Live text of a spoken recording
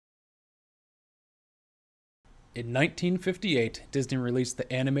In 1958, Disney released the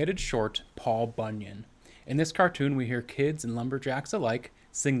animated short Paul Bunyan. In this cartoon, we hear kids and lumberjacks alike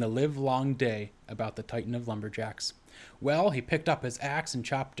sing the livelong day about the Titan of Lumberjacks. Well, he picked up his axe and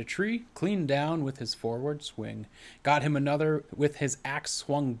chopped a tree clean down with his forward swing. Got him another with his axe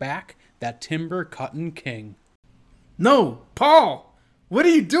swung back, that timber cuttin' king. No, Paul! What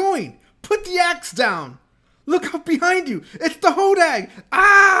are you doing? Put the axe down! Look up behind you! It's the Hodag!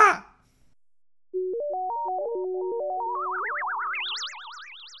 Ah!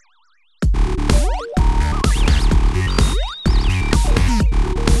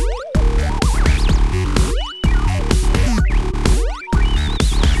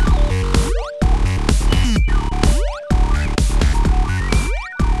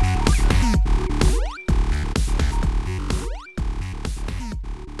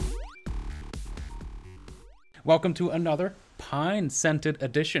 Welcome to another pine-scented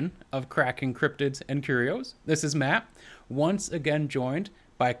edition of Cracking Cryptids and Curios. This is Matt, once again joined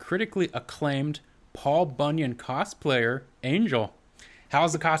by critically acclaimed Paul Bunyan cosplayer, Angel.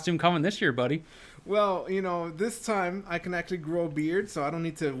 How's the costume coming this year, buddy? Well, this time I can actually grow a beard, so I don't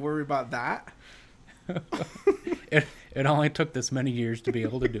need to worry about that. It only took this many years to be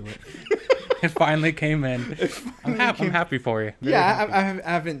able to do it. It finally came in. I'm happy for you. Very happy.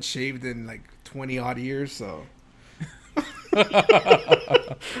 I haven't shaved in like 20 odd years, so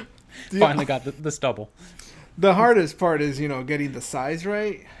Finally got the stubble. The hardest part is, getting the size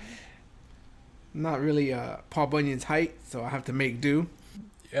right. Not really Paul Bunyan's height, so I have to make do.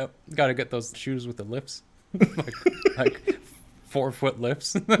 Yep, got to get those shoes with the lifts, like 4 foot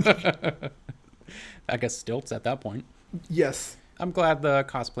lifts. I guess stilts at that point. Yes. I'm glad the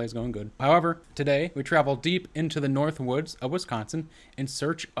cosplay is going good. However, today we travel deep into the north woods of Wisconsin in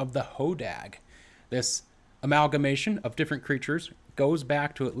search of the Hodag. This amalgamation of different creatures goes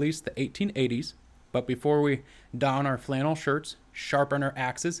back to at least the 1880s. But before we don our flannel shirts, sharpen our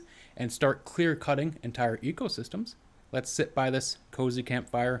axes, and start clear-cutting entire ecosystems, let's sit by this cozy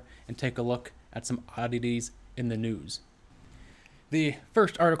campfire and take a look at some oddities in the news. The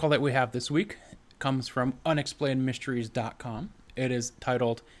first article that we have this week comes from unexplainedmysteries.com. It is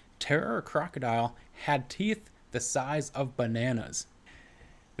titled, Terror Crocodile Had Teeth the Size of Bananas.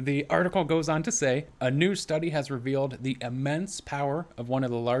 The article goes on to say, a new study has revealed the immense power of one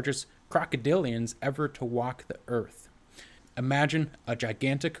of the largest crocodilians ever to walk the earth. Imagine a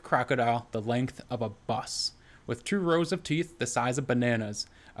gigantic crocodile the length of a bus, with 2 rows of teeth the size of bananas,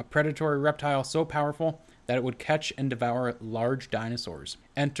 a predatory reptile so powerful that it would catch and devour large dinosaurs.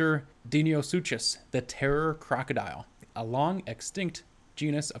 Enter Deinosuchus, the terror crocodile, a long extinct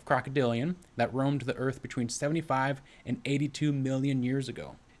genus of crocodilian that roamed the earth between 75 and 82 million years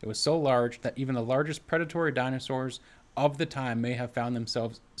ago. It was so large that even the largest predatory dinosaurs of the time may have found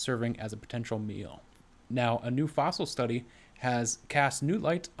themselves serving as a potential meal. Now, a new fossil study has cast new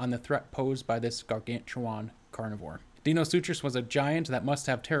light on the threat posed by this gargantuan carnivore. Deinosuchus was a giant that must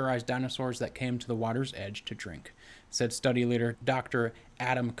have terrorized dinosaurs that came to the water's edge to drink, said study leader Dr.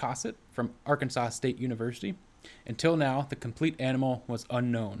 Adam Cossett from Arkansas State University. Until now, the complete animal was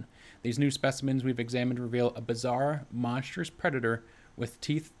unknown. These new specimens we've examined reveal a bizarre, monstrous predator with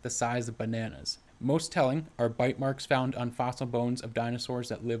teeth the size of bananas. Most telling are bite marks found on fossil bones of dinosaurs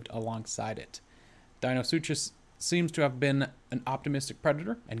that lived alongside it. Deinosuchus seems to have been an optimistic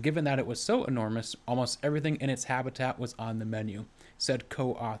predator, and given that it was so enormous, almost everything in its habitat was on the menu, said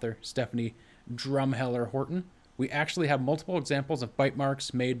co-author Stephanie Drumheller Horton. We actually have multiple examples of bite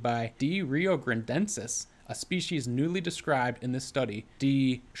marks made by D. riograndensis, a species newly described in this study,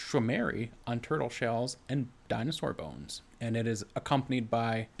 D. schwemmeri, on turtle shells and dinosaur bones. And it is accompanied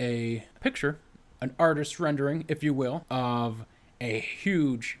by a picture, an artist's rendering, if you will, of a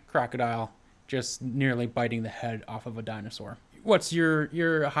huge crocodile just nearly biting the head off of a dinosaur. What's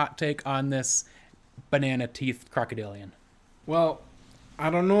your hot take on this banana teeth crocodilian? Well, I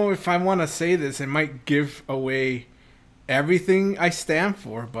don't know if I want to say this. It might give away everything I stand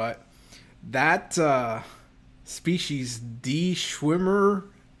for, but that species D. Schwimmer,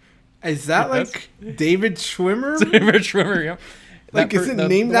 is that like David Schwimmer? David Schwimmer, yeah. Like, is it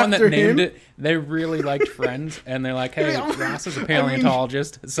named after him? They really liked Friends, and they're like, hey, Ross is a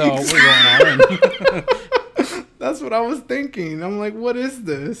paleontologist, so we're going on. That's what I was thinking. I'm like, what is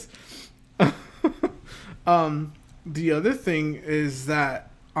this? The other thing is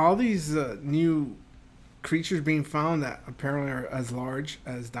that all these new creatures being found that apparently are as large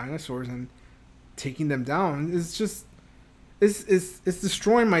as dinosaurs and taking them down is just it's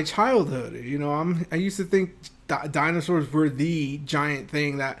destroying my childhood. I used to think dinosaurs were the giant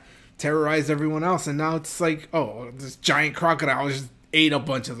thing that terrorized everyone else, and now it's like, oh, this giant crocodile just ate a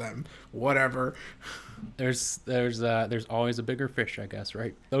bunch of them. Whatever. There's always a bigger fish, I guess,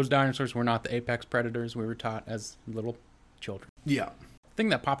 right? Those dinosaurs were not the apex predators we were taught as little children. Yeah. Thing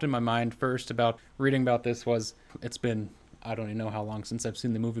that popped in my mind first about reading about this was, it's been, I don't even know how long since I've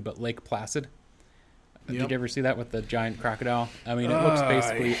seen the movie, but Lake Placid. Yep. Did you ever see that with the giant crocodile? I mean, it looks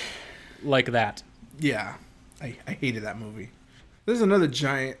basically like that. Yeah. I hated that movie. There's another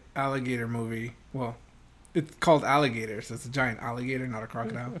giant alligator movie. Well, it's called Alligator, so it's a giant alligator, not a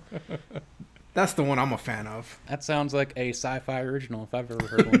crocodile. That's the one I'm a fan of. That sounds like a sci-fi original if I've ever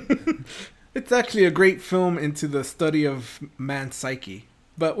heard one. It's actually a great film into the study of man's psyche.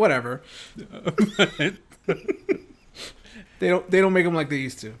 But whatever. They don't make them like they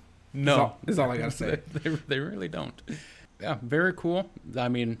used to. No. That's all I gotta say. They really don't. Yeah, very cool. I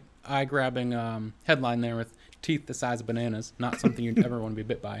mean, eye-grabbing headline there with teeth the size of bananas. Not something you'd ever want to be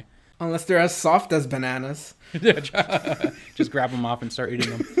bit by. Unless they're as soft as bananas. Just grab them off and start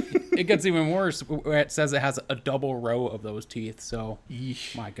eating them. It gets even worse where it says it has a double row of those teeth. So,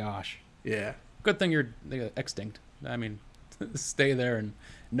 Yeesh. my gosh. Yeah. Good thing you're extinct. I mean, stay there and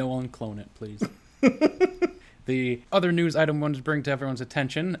no one clone it, please. The other news item I wanted to bring to everyone's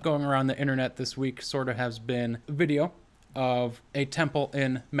attention going around the internet this week sort of has been a video of a temple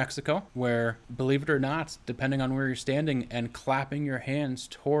in Mexico where, believe it or not, depending on where you're standing and clapping your hands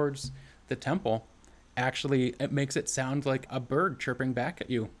towards the temple, actually it makes it sound like a bird chirping back at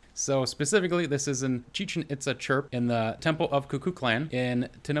you. So specifically, this is in Chichen Itza Chirp in the Temple of Cucuclan in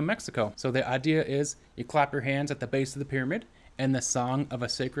Tino, Mexico. So the idea is you clap your hands at the base of the pyramid and the song of a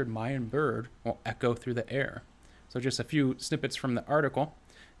sacred Mayan bird will echo through the air. So just a few snippets from the article.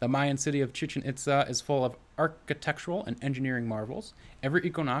 The Mayan city of Chichen Itza is full of architectural and engineering marvels. Every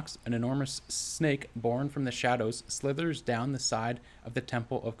equinox, an enormous snake born from the shadows slithers down the side of the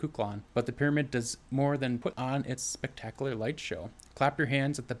Temple of Cuclan. But the pyramid does more than put on its spectacular light show. Clap your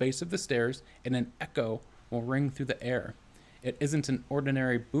hands at the base of the stairs, and an echo will ring through the air. It isn't an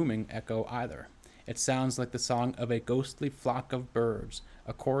ordinary booming echo either. It sounds like the song of a ghostly flock of birds,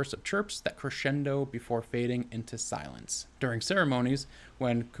 a chorus of chirps that crescendo before fading into silence. During ceremonies,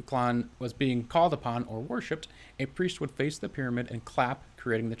 when Cuclan was being called upon or worshipped, a priest would face the pyramid and clap,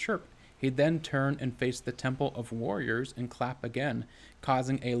 creating the chirp. He'd then turn and face the temple of warriors and clap again,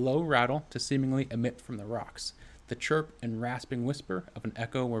 causing a low rattle to seemingly emit from the rocks. The chirp and rasping whisper of an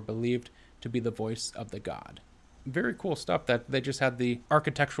echo were believed to be the voice of the god. Very cool stuff that they just had the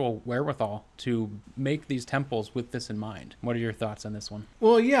architectural wherewithal to make these temples with this in mind. What are your thoughts on this one?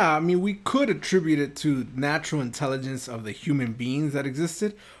 Well, yeah, I mean, we could attribute it to natural intelligence of the human beings that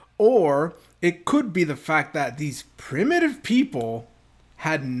existed, or it could be the fact that these primitive people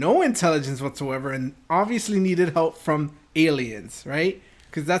had no intelligence whatsoever and obviously needed help from aliens, right?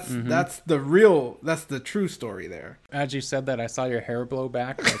 Because that's the true story there. As you said that, I saw your hair blow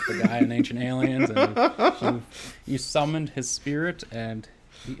back like the guy in Ancient Aliens, and you summoned his spirit, and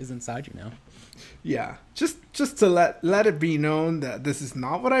he is inside you now. Yeah, just to let it be known that this is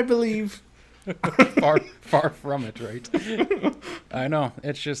not what I believe. far from it, right? I know.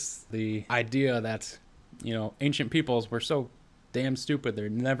 It's just the idea that, ancient peoples were so damn stupid they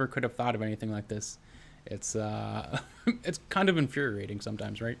never could have thought of anything like this. It's it's kind of infuriating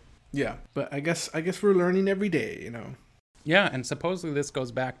sometimes, right? Yeah, but I guess we're learning every day, Yeah, and supposedly this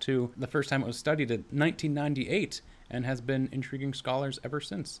goes back to the first time it was studied in 1998 and has been intriguing scholars ever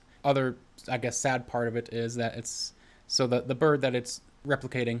since. Other, I guess, sad part of it is that it's so the bird that it's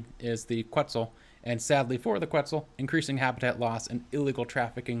replicating is the Quetzal, and sadly for the Quetzal, increasing habitat loss and illegal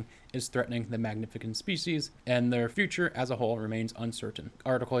trafficking is threatening the magnificent species, and their future as a whole remains uncertain.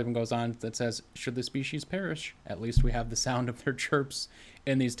 Article even goes on that says, should the species perish, at least we have the sound of their chirps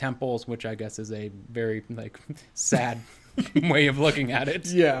in these temples, which I guess is a very sad way of looking at it.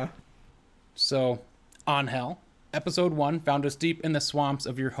 Yeah. So, On Hell, episode 1 found us deep in the swamps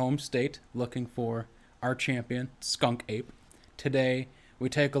of your home state looking for our champion, Skunk Ape. Today, we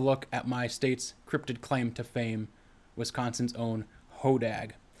take a look at my state's cryptid claim to fame, Wisconsin's own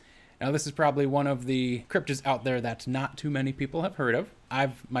Hodag. Now, this is probably one of the cryptids out there that not too many people have heard of.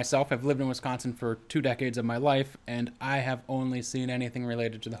 Myself have lived in Wisconsin for 2 decades of my life, and I have only seen anything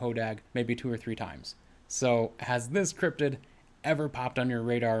related to the Hodag maybe 2 or 3 times. So, has this cryptid ever popped on your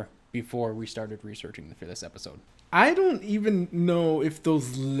radar before we started researching for this episode? I don't even know if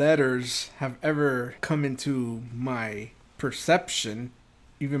those letters have ever come into my perception,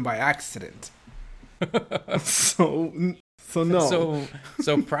 even by accident. So no.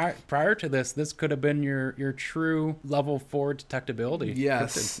 So prior to this could have been your true level 4 detectability.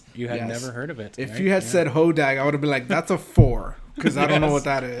 Yes. You had never heard of it. If right? you had said Hodag, I would have been like, that's a 4. Because I don't know what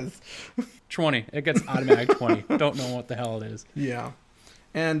that is. 20. It gets automatic 20. Don't know what the hell it is. Yeah.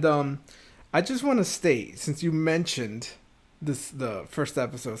 And I just want to state, since you mentioned the first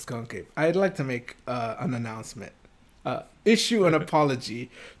episode of Skunk Ape, I'd like to make an announcement. Issue an apology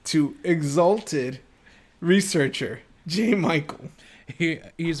to exalted researcher J. Michael.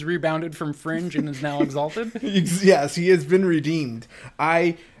 He's rebounded from Fringe and is now exalted? Yes, he has been redeemed.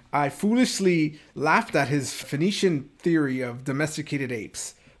 I foolishly laughed at his Phoenician theory of domesticated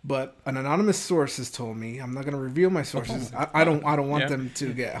apes, but an anonymous source has told me, I'm not going to reveal my sources. I don't want them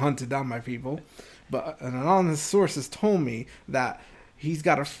to get hunted down by people, but an anonymous source has told me that he's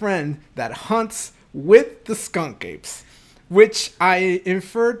got a friend that hunts with the skunk apes, which I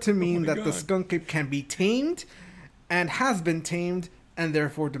inferred to mean that the skunk ape can be tamed and has been tamed and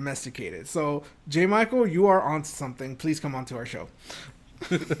therefore domesticated. So, J. Michael, you are onto something. Please come onto our show.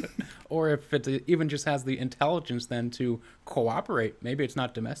 Or if it even just has the intelligence then to cooperate. Maybe it's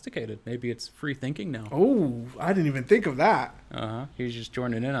not domesticated. Maybe it's free thinking now. Oh, I didn't even think of that. He's just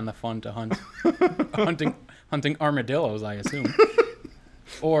joining in on the fun to hunt. hunting armadillos, I assume.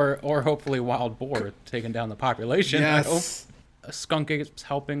 Or hopefully wild boar, taking down the population. Yes. I hope a skunk ape's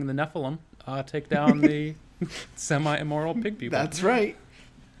helping the Nephilim take down the semi-immoral pig people. That's right.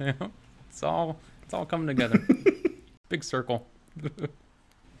 It's all coming together. Big circle.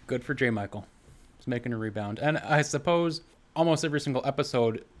 Good for J. Michael. He's making a rebound. And I suppose almost every single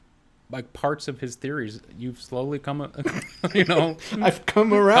episode, like parts of his theories, you've slowly come, I've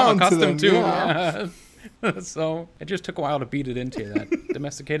come around to them. Accustomed to. Yeah. So it just took a while to beat it into you, that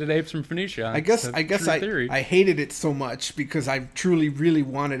domesticated apes from Phoenicia. I guess I hated it so much because I truly, really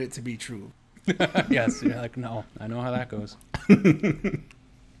wanted it to be true. Yes, you're like, no, I know how that goes.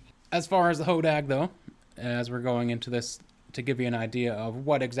 As far as the Hodag, though, as we're going into this, to give you an idea of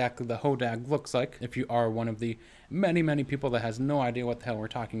what exactly the Hodag looks like, if you are one of the many, many people that has no idea what the hell we're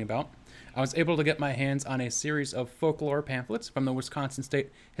talking about, I was able to get my hands on a series of folklore pamphlets from the Wisconsin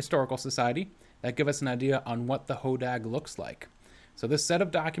State Historical Society that give us an idea on what the Hodag looks like. So this set of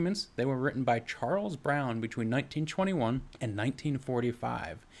documents, they were written by Charles Brown between 1921 and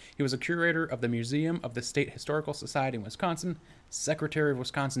 1945. He was a curator of the Museum of the State Historical Society in Wisconsin, secretary of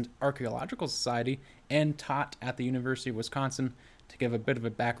Wisconsin's Archaeological Society, and taught at the University of Wisconsin, to give a bit of a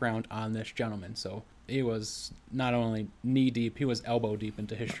background on this gentleman. So he was not only knee-deep, he was elbow-deep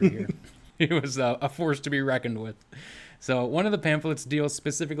into history here. He was a force to be reckoned with. So one of the pamphlets deals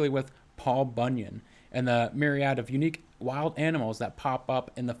specifically with Paul Bunyan and the myriad of unique wild animals that pop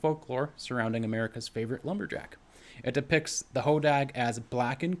up in the folklore surrounding America's favorite lumberjack. It depicts the Hodag as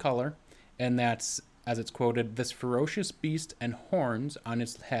black in color, and that's, as it's quoted, this ferocious beast and horns on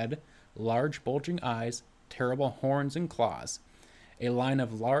its head, large bulging eyes, terrible horns and claws. A line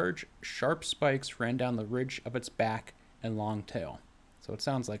of large, sharp spikes ran down the ridge of its back and long tail. So it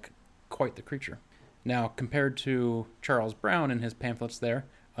sounds like quite the creature. Now, compared to Charles Brown and his pamphlets there,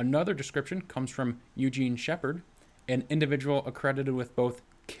 another description comes from Eugene Shepard, an individual accredited with both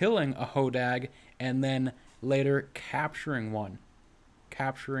killing a Hodag and then later capturing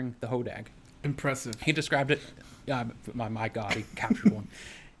the Hodag. Impressive. He described it, my God, he captured one.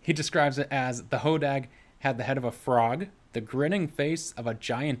 He describes it as the Hodag had the head of a frog, the grinning face of a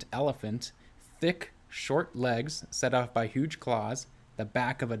giant elephant, thick, short legs set off by huge claws, the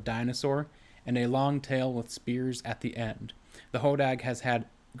back of a dinosaur, and a long tail with spears at the end. The Hodag has had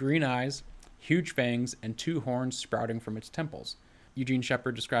green eyes, huge fangs, and 2 horns sprouting from its temples. Eugene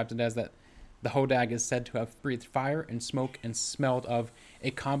Shepard describes it as that the Hodag is said to have breathed fire and smoke and smelled of a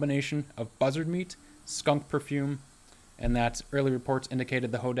combination of buzzard meat, skunk perfume, and that early reports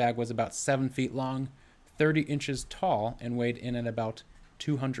indicated the Hodag was about 7 feet long, 30 inches tall, and weighed in at about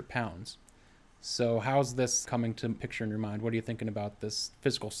 200 pounds. So how's this coming to picture in your mind? What are you thinking about this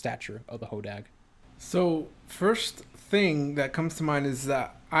physical stature of the Hodag? So, first thing that comes to mind is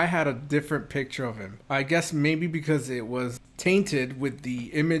that I had a different picture of him. I guess maybe because it was tainted with the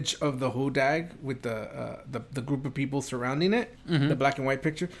image of the Hodag with the group of people surrounding it, the black and white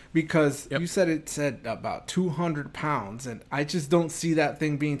picture. Because you said it said about 200 pounds, and I just don't see that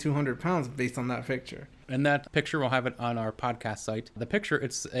thing being 200 pounds based on that picture. And that picture, we'll have it on our podcast site. The picture,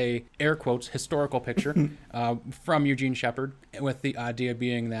 it's a, air quotes, historical picture from Eugene Shepard, with the idea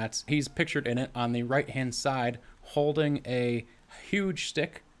being that he's pictured in it on the right-hand side holding a huge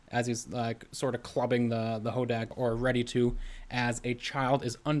stick as he's like sort of clubbing the Hodag, or ready to, as a child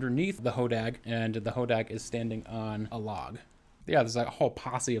is underneath the Hodag and the Hodag is standing on a log. Yeah, there's a whole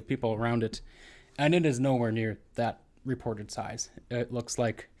posse of people around it, and it is nowhere near that reported size. It looks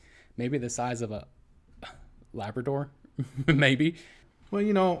like maybe the size of a Labrador, maybe.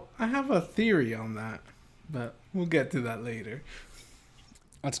 Well, I have a theory on that, but we'll get to that later.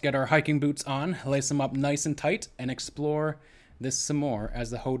 Let's get our hiking boots on, lace them up nice and tight, and explore this some more as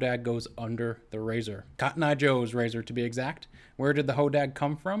the Hodag goes under the razor. Cotton Eye Joe's razor, to be exact. Where did the Hodag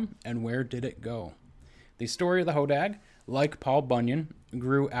come from, and where did it go? The story of the Hodag, like Paul Bunyan,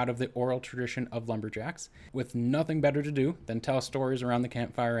 grew out of the oral tradition of lumberjacks, with nothing better to do than tell stories around the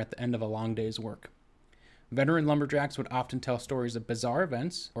campfire at the end of a long day's work. Veteran lumberjacks would often tell stories of bizarre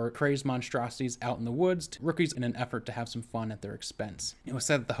events or crazed monstrosities out in the woods to rookies in an effort to have some fun at their expense. It was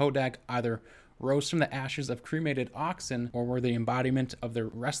said that the Hodag either rose from the ashes of cremated oxen or were the embodiment of their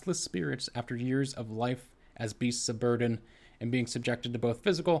restless spirits after years of life as beasts of burden and being subjected to both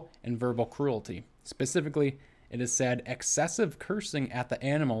physical and verbal cruelty. Specifically, it is said excessive cursing at the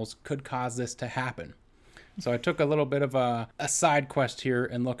animals could cause this to happen. So I took a little bit of a side quest here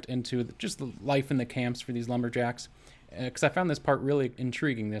and looked into just the life in the camps for these lumberjacks, because I found this part really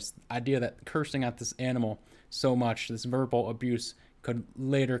intriguing, this idea that cursing at this animal so much, this verbal abuse, could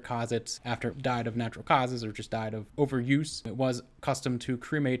later cause it, after it died of natural causes or just died of overuse. It was custom to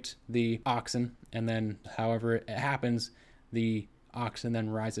cremate the oxen, and then however it happens, the oxen then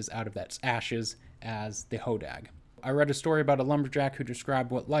rises out of that ashes as the Hodag. I read a story about a lumberjack who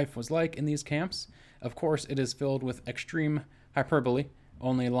described what life was like in these camps. Of course, it is filled with extreme hyperbole,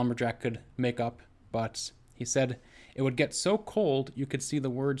 only a lumberjack could make up, but he said it would get so cold you could see the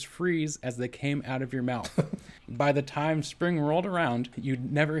words freeze as they came out of your mouth. By the time spring rolled around,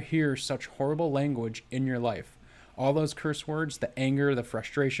 you'd never hear such horrible language in your life. All those curse words, the anger, the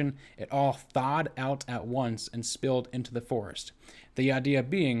frustration, it all thawed out at once and spilled into the forest. The idea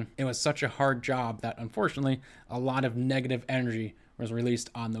being, it was such a hard job that unfortunately a lot of negative energy was released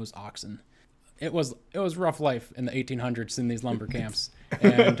on those oxen. It was rough life in the 1800s in these lumber camps,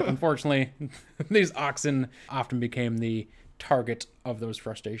 and unfortunately these oxen often became the target of those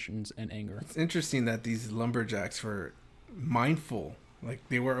frustrations and anger. It's interesting that these lumberjacks were mindful, like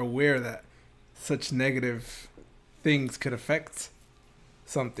they were aware that such negative things could affect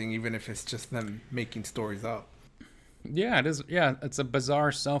something, even if it's just them making stories up. Yeah, it is. Yeah, it's a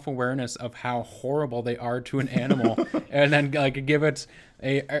bizarre self-awareness of how horrible they are to an animal, and then like give it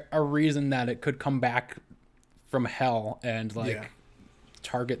a reason that it could come back from hell and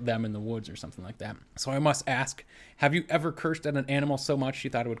target them in the woods or something like that. So I must ask, have you ever cursed at an animal so much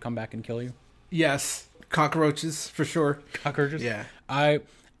you thought it would come back and kill you? Yes, cockroaches for sure. Cockroaches? Yeah. I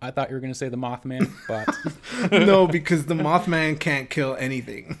thought you were going to say the Mothman, but no, because the Mothman can't kill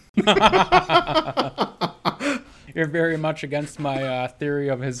anything. You're very much against my theory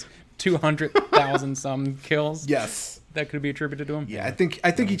of his 200,000 some kills. Yes, that could be attributed to him. Yeah, I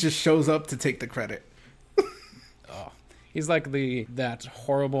think he just shows up to take the credit. Oh, he's like that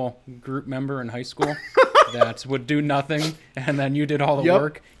horrible group member in high school that would do nothing, and then you did all the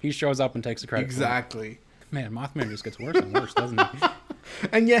work. He shows up and takes the credit. Exactly. Man, Mothman just gets worse and worse, doesn't he?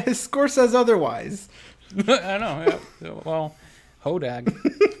 And yet his score says otherwise. I know. Yeah. Well, Hodag.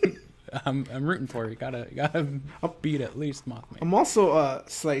 I'm rooting for you. Gotta beat at least Mothman. I'm also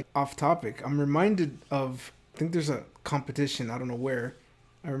slight off topic. I'm reminded of, I think there's a competition. I don't know where.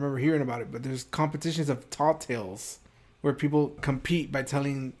 I remember hearing about it, but there's competitions of tall tales where people compete by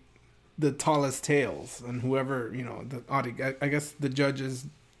telling the tallest tales, and whoever I guess the judges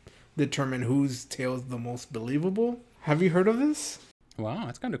determine whose tale is the most believable. Have you heard of this? Wow,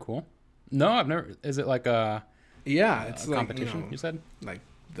 that's kind of cool. No, I've never. Is it like a? Yeah, it's a like competition. You said like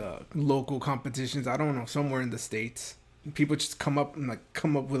the local competitions. I don't know, somewhere in the States. People just come up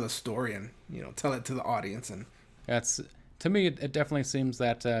with a story and tell it to the audience. And that's, to me, it definitely seems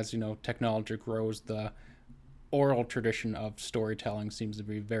that as technology grows, the oral tradition of storytelling seems to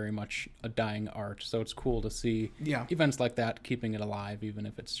be very much a dying art. So it's cool to see events like that keeping it alive, even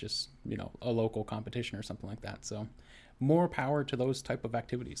if it's just a local competition or something like that. So more power to those type of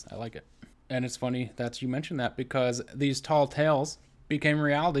activities. I like it. And it's funny that you mentioned that, because these tall tales became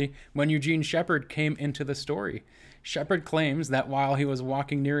reality when Eugene Shepard came into the story. Shepard claims that while he was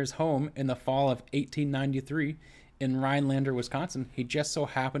walking near his home in the fall of 1893 in Rhinelander, Wisconsin, he just so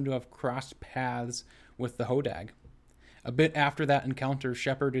happened to have crossed paths with the Hodag. A bit after that encounter,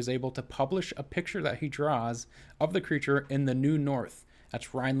 Shepard is able to publish a picture that he draws of the creature in the New North.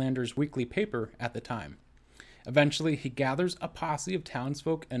 That's Rhinelander's weekly paper at the time. Eventually, he gathers a posse of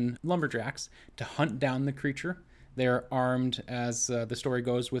townsfolk and lumberjacks to hunt down the creature. They are armed, as the story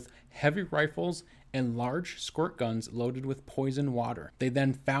goes, with heavy rifles and large squirt guns loaded with poison water. They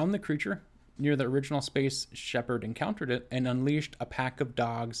then found the creature near the original space Shepard encountered it and unleashed a pack of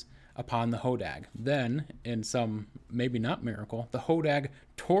dogs upon the Hodag. Then, in some maybe not miracle, the Hodag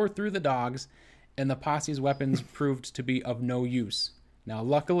tore through the dogs, and the posse's weapons proved to be of no use. Now,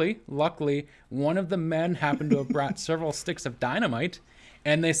 luckily, one of the men happened to have brought several sticks of dynamite,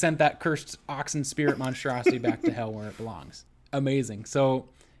 and they sent that cursed oxen spirit monstrosity back to hell where it belongs. Amazing. So,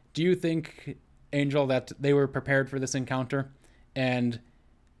 do you think, Angel, that they were prepared for this encounter? And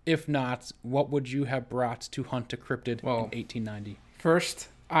if not, what would you have brought to hunt a cryptid in 1890? First,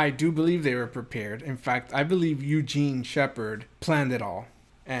 I do believe they were prepared. In fact, I believe Eugene Shepard planned it all,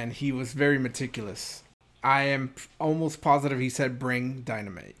 and he was very meticulous. I am almost positive he said bring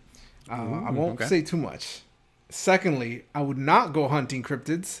dynamite. I won't say too much. Secondly, I would not go hunting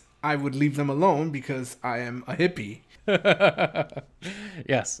cryptids. I would leave them alone because I am a hippie.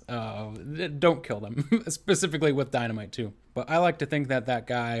 Yes, don't kill them, specifically with dynamite too. But I like to think that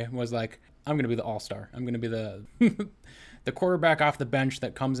guy was like, I'm going to be the all-star. I'm going to be the the quarterback off the bench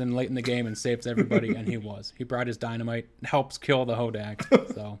that comes in late in the game and saves everybody, and he was. He brought his dynamite, helps kill the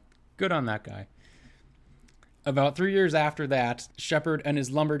Hodag. So good on that guy. About 3 years after that, Shepard and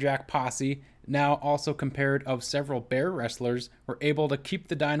his lumberjack posse, now also compared of several bear wrestlers, were able to keep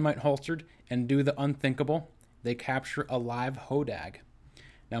the dynamite holstered and do the unthinkable. They capture a live Hodag.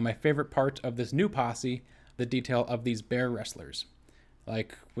 Now, my favorite part of this new posse, the detail of these bear wrestlers.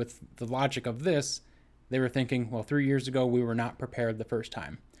 Like, with the logic of this, they were thinking, well, 3 years ago, we were not prepared the first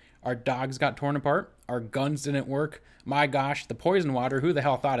time. Our dogs got torn apart. Our guns didn't work. My gosh, the poison water, who the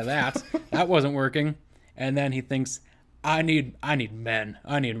hell thought of that? That wasn't working. And then he thinks, I need men.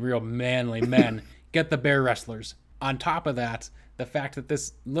 I need real manly men. Get the bear wrestlers. On top of that, the fact that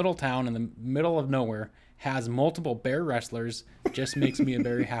this little town in the middle of nowhere has multiple bear wrestlers just makes me a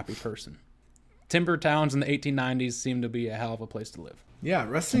very happy person. Timber towns in the 1890s seem to be a hell of a place to live. Yeah,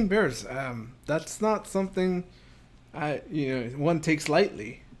 wrestling bears. That's not something one takes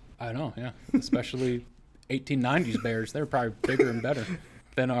lightly. I know, yeah. Especially 1890s bears. They're probably bigger and better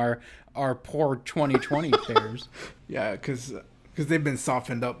than our poor 2020 bears. Yeah, because they've been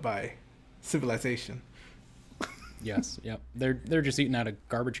softened up by civilization. Yes, yep. They're just eating out of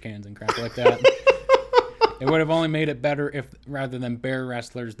garbage cans and crap like that. It would have only made it better if, rather than bear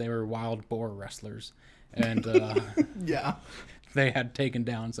wrestlers, they were wild boar wrestlers. And yeah, they had taken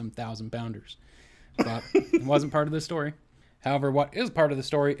down some 1,000-pounders. But it wasn't part of the story. However, what is part of the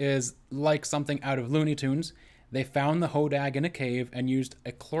story is, like something out of Looney Tunes, they found the Hodag in a cave and used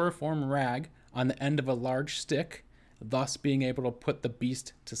a chloroform rag on the end of a large stick, thus being able to put the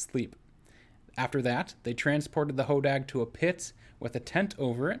beast to sleep. After that, they transported the Hodag to a pit with a tent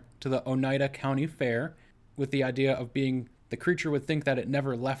over it to the Oneida County Fair, with the idea of being the creature would think that it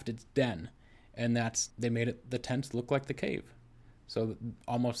never left its den, and that they made the tent look like the cave. So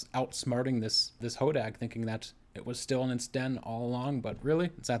almost outsmarting this Hodag, thinking that it was still in its den all along, but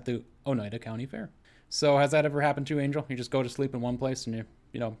really, it's at the Oneida County Fair. So has that ever happened to you, Angel? You just go to sleep in one place and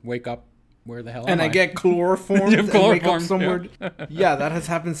you wake up, where the hell am I? I get chloroformed and wake up somewhere. Yeah. Yeah, that has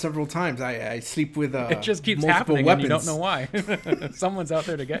happened several times. I sleep with it just keeps multiple happening weapons. And you don't know why. Someone's out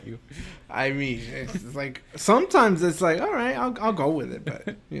there to get you. I mean, it's like sometimes it's like, all right, I'll go with it,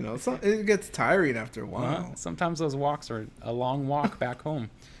 but it gets tiring after a while. Sometimes those walks are a long walk back home.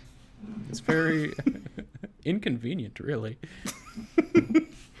 It's very inconvenient, really.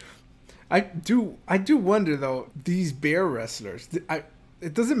 I do wonder though, these bear wrestlers.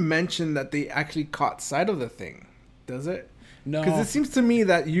 It doesn't mention that they actually caught sight of the thing, does it? No. Because it seems to me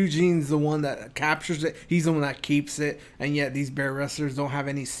that Eugene's the one that captures it. He's the one that keeps it, and yet these bear wrestlers don't have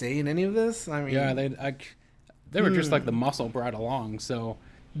any say in any of this. I mean, yeah, they were just like the muscle brought along. So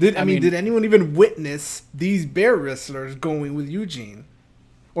did anyone even witness these bear wrestlers going with Eugene,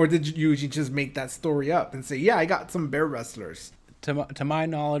 or did Eugene just make that story up and say, "Yeah, I got some bear wrestlers"? To my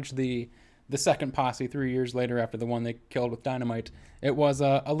knowledge, the second posse 3 years later after the one they killed with dynamite, it was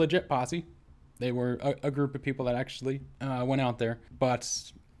a legit posse. They were a group of people that actually went out there,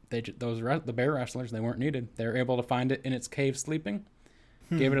 but the bear wrestlers, they weren't needed. They were able to find it in its cave sleeping,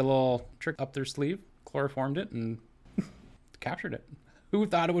 gave it a little trick up their sleeve, chloroformed it, and captured it. Who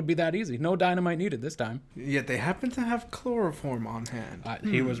thought it would be that easy? No dynamite needed this time. Yet they happen to have chloroform on hand.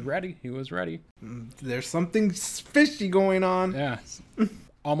 He was ready. There's something fishy going on. Yeah.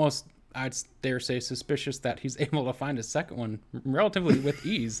 Almost, I'd dare say, suspicious that he's able to find a second one relatively with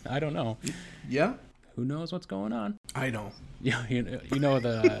ease. I don't know. Yeah. Who knows what's going on? I know. Yeah, you know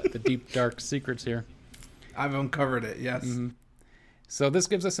the deep, dark secrets here. I've uncovered it, yes. Mm-hmm. So this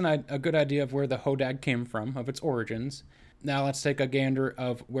gives us a good idea of where the Hodag came from, of its origins. Now let's take a gander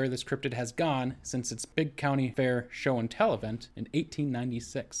of where this cryptid has gone since its Big County Fair show and tell event in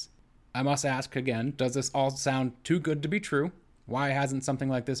 1896. I must ask again, does this all sound too good to be true? Why hasn't something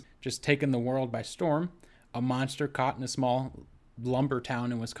like this just taken the world by storm? A monster caught in a small lumber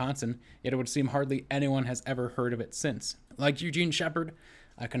town in Wisconsin, yet it would seem hardly anyone has ever heard of it since. Like Eugene Shepard,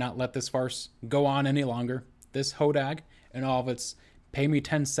 I cannot let this farce go on any longer. This Hodag and all of its pay me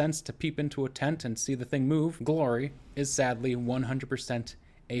 10 cents to peep into a tent and see the thing move glory is sadly 100%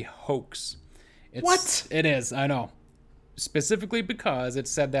 a hoax. What? It is, I know. Specifically because it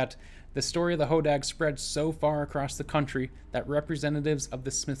said that the story of the Hodag spread so far across the country that representatives of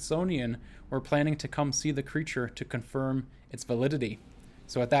the Smithsonian were planning to come see the creature to confirm its validity.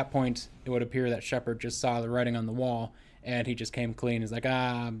 So at that point, it would appear that Shepard just saw the writing on the wall, and he just came clean. He's like,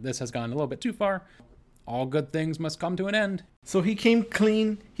 this has gone a little bit too far. All good things must come to an end. So he came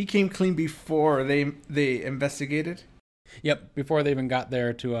clean. He came clean before they investigated. Yep, before they even got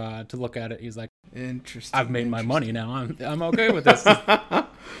there to look at it, he's like, Interesting. I've made my money now. I'm okay with this.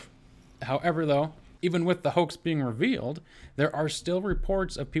 However, though, even with the hoax being revealed, there are still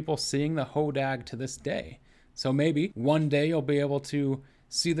reports of people seeing the Hodag to this day. So maybe one day you'll be able to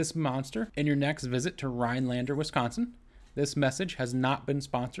see this monster in your next visit to Rhinelander, Wisconsin. This message has not been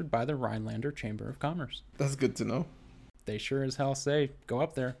sponsored by the Rhinelander Chamber of Commerce. That's good to know. They sure as hell say, go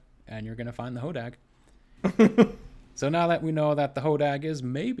up there, and you're going to find the Hodag. So now that we know that the Hodag is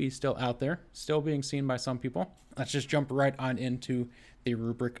maybe still out there, still being seen by some people, let's just jump right on into the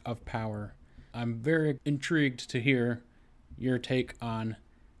rubric of power. I'm very intrigued to hear your take on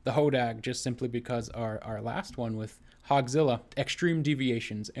the Hodag, just simply because our last one with Hogzilla, extreme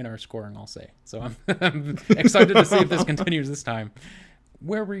deviations in our scoring, I'll say. So I'm excited to see if this continues this time.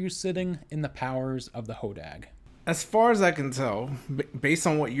 Where were you sitting in the powers of the Hodag? As far as I can tell, based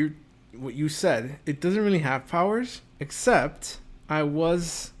on what you said, it doesn't really have powers, except I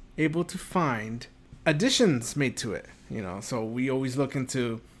was able to find additions made to it. So we always look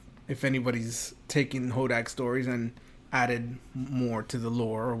into if anybody's taking Hodag stories and added more to the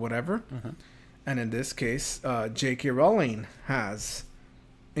lore or whatever. Mm-hmm. And in this case, J.K. Rowling has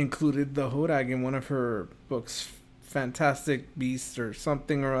included the Hodag in one of her books, Fantastic Beasts or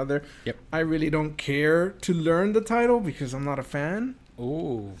something or other. Yep. I really don't care to learn the title because I'm not a fan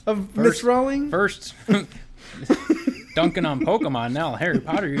of Miss Rowling. First, dunking on Pokemon, now Harry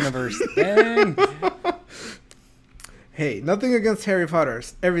Potter universe. Dang. Hey, nothing against Harry Potter,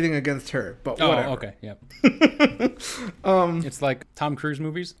 everything against her, but whatever. Oh, okay, yep. It's like Tom Cruise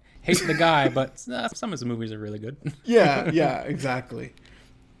movies. Hate the guy, but some of his movies are really good. Yeah, exactly.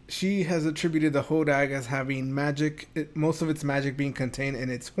 She has attributed the Hodag as having magic, most of its magic being contained in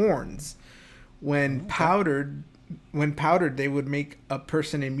its horns. When powdered, they would make a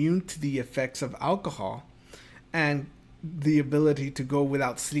person immune to the effects of alcohol and the ability to go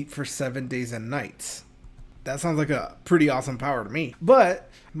without sleep for 7 days and nights. That sounds like a pretty awesome power to me. But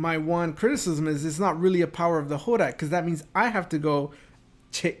my one criticism is it's not really a power of the Hodag, because that means I have to go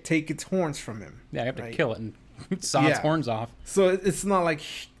take its horns from him. Yeah, you have to kill it and saw its horns off. So it's not like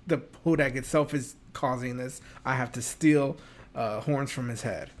the Hodag itself is causing this. I have to steal horns from his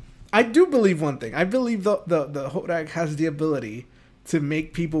head. I do believe one thing. I believe the Hodag has the ability to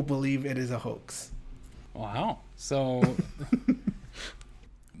make people believe it is a hoax. Wow. So...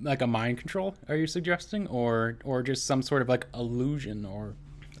 like a mind control, are you suggesting? Or just some sort of like illusion? Or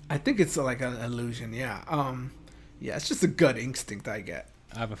I think it's like an illusion, yeah. Yeah, it's just a gut instinct I get.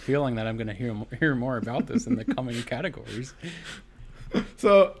 I have a feeling that I'm going to hear more about this in the coming categories.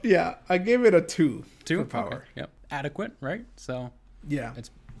 So, yeah, I gave it a 2 for power. Okay. Yep. Adequate, right? So, yeah.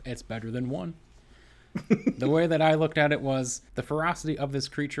 It's better than 1. The way that I looked at it was the ferocity of this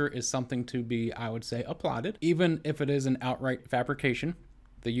creature is something to be, I would say, applauded, even if it is an outright fabrication.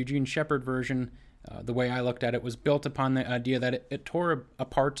 The Eugene Shepard version, the way I looked at it, was built upon the idea that it tore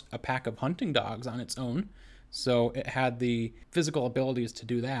apart a pack of hunting dogs on its own. So it had the physical abilities to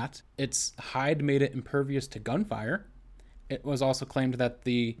do that. Its hide made it impervious to gunfire. It was also claimed that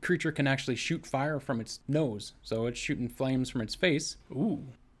the creature can actually shoot fire from its nose. So it's shooting flames from its face. Ooh.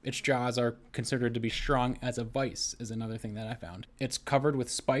 Its jaws are considered to be strong as a vice, is another thing that I found. It's covered with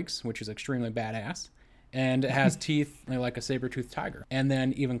spikes, which is extremely badass. And it has teeth like a saber-toothed tiger. And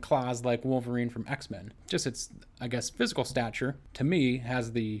then even claws like Wolverine from X-Men. Just its, I guess, physical stature, to me,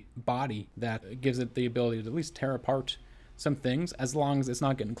 has the body that gives it the ability to at least tear apart some things, as long as it's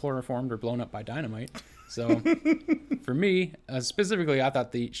not getting chloroformed or blown up by dynamite. So, for me, specifically, I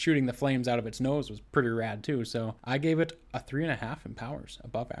thought the shooting the flames out of its nose was pretty rad, too. So, I gave it a 3.5 in powers,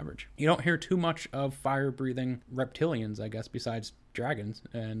 above average. You don't hear too much of fire-breathing reptilians, I guess, besides dragons.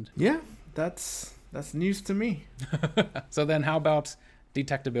 And yeah, that's news to me. So then how about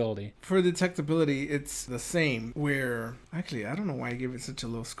detectability? For detectability, it's the same, where... Actually, I don't know why I gave it such a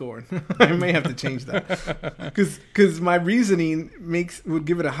low score. I may have to change that. Because my reasoning would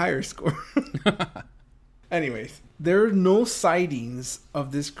give it a higher score. Anyways, there are no sightings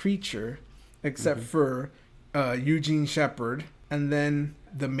of this creature except for Eugene Shepard. And then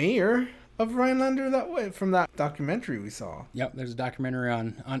the mayor of Rhinelander that way from that documentary we saw. Yep, there's a documentary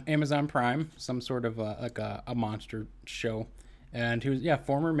on Amazon Prime, some sort of like a monster show. And he was,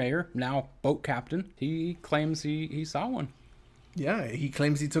 former mayor, now boat captain. He claims he saw one. Yeah, he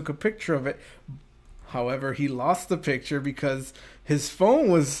claims he took a picture of it. However, he lost the picture because his phone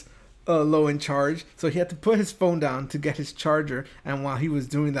was low in charge, so he had to put his phone down to get his charger. And while he was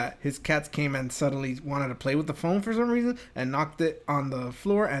doing that, his cats came and suddenly wanted to play with the phone for some reason and knocked it on the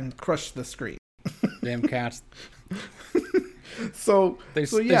floor and crushed the screen. Damn cats. They stole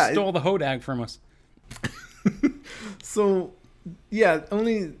the Hodag from us. So, yeah,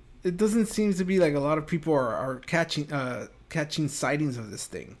 only it doesn't seem to be like a lot of people are catching sightings of this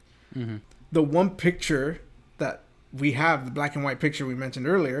thing. Mm-hmm. The one picture that we have, the black and white picture we mentioned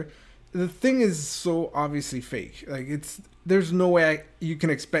earlier, the thing is so obviously fake. Like, there's no way you can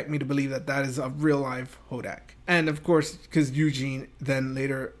expect me to believe that is a real live Hodag. And of course, because Eugene then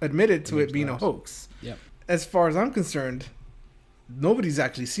later admitted to it being a hoax. Yep. As far as I'm concerned, nobody's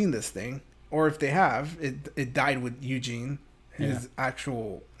actually seen this thing, or if they have, it died with Eugene, his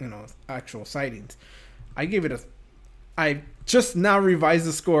actual sightings. I just now revised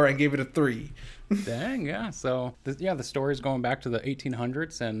the score and gave it a 3. Dang, yeah. So the story is going back to the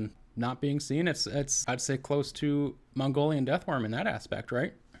 1800s and not being seen. It's I'd say close to Mongolian deathworm in that aspect,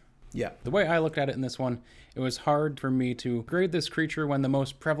 right? Yeah. The way I looked at it in this one, it was hard for me to grade this creature when the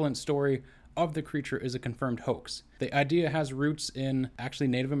most prevalent story of the creature is a confirmed hoax. The idea has roots in actually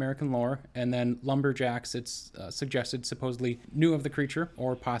Native American lore, and then lumberjacks, it's suggested, supposedly knew of the creature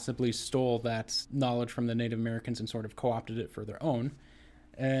or possibly stole that knowledge from the Native Americans and sort of co-opted it for their own.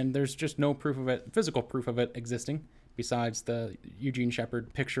 And there's just no proof of it, physical proof of it existing, besides the Eugene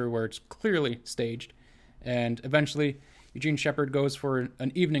Shepard picture where it's clearly staged. And eventually, Eugene Shepard goes for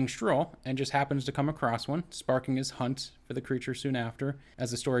an evening stroll and just happens to come across one, sparking his hunt for the creature soon after.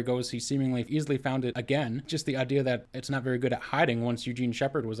 As the story goes, he seemingly easily found it again. Just the idea that it's not very good at hiding once Eugene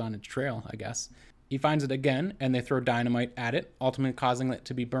Shepard was on its trail, I guess. He finds it again, and they throw dynamite at it, ultimately causing it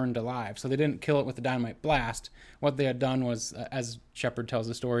to be burned alive. So they didn't kill it with a dynamite blast. What they had done was, as Shepard tells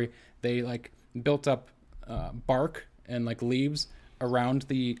the story, they built up bark and leaves around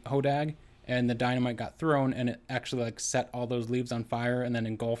the Hodag, and the dynamite got thrown, and it actually set all those leaves on fire and then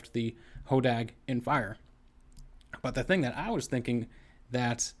engulfed the Hodag in fire. But the thing that I was thinking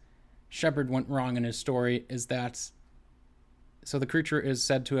that Shepard went wrong in his story is that, so the creature is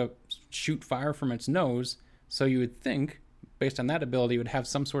said to have shoot fire from its nose, so you would think, based on that ability, it would have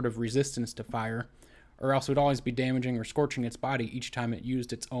some sort of resistance to fire, or else it would always be damaging or scorching its body each time it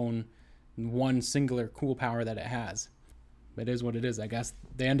used its own one singular cool power that it has. It is what it is, I guess.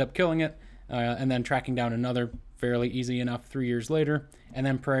 They end up killing it, and then tracking down another fairly easy enough 3 years later, and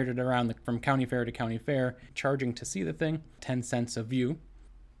then paraded around from county fair to county fair, charging to see the thing, 10 cents a view.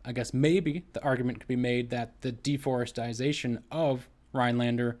 I guess maybe the argument could be made that the deforestation of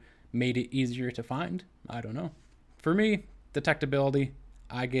Rhinelander made it easier to find. I don't know. For me, detectability,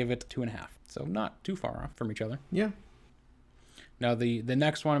 I gave it 2.5. So not too far off from each other. Yeah. Now the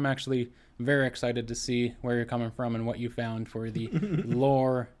next one, I'm actually very excited to see where you're coming from and what you found for the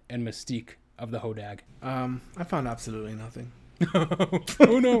lore and mystique of the Hodag. I found absolutely nothing.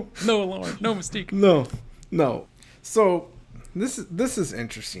 Oh no, no lore, no mystique. No. So this is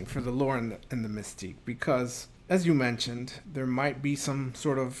interesting for the lore and the mystique because, as you mentioned, there might be some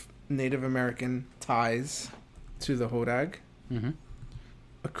sort of Native American ties to the Hodag. Mm-hmm.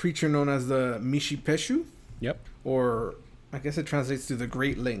 A creature known as the Mishipeshu. Yep. Or I guess it translates to the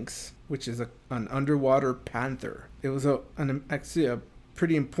Great Lynx, which is an underwater panther. It was actually a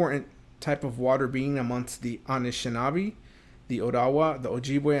pretty important type of water being amongst the Anishinaabe, the Odawa, the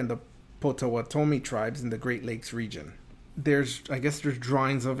Ojibwe, and the Potawatomi tribes in the Great Lakes region. There's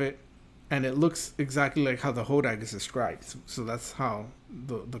drawings of it, and it looks exactly like how the Hodag is described. So that's how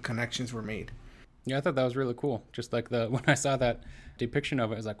the connections were made. Yeah, I thought that was really cool. Just when I saw that depiction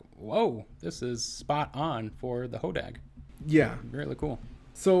of it, I was like, whoa, this is spot on for the Hodag. Yeah. Really cool.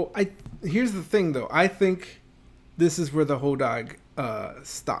 So here's the thing, though. I think this is where the Hodag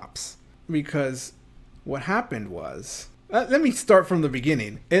stops. Because what happened was... let me start from the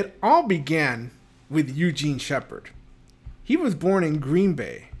beginning. It all began with Eugene Shepard. He was born in Green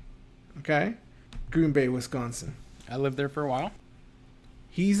Bay. Okay? Green Bay, Wisconsin. I lived there for a while.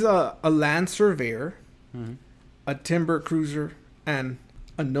 He's a land surveyor, mm-hmm. a timber cruiser, and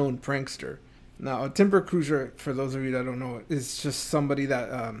a known prankster. Now, a timber cruiser, for those of you that don't know, is just somebody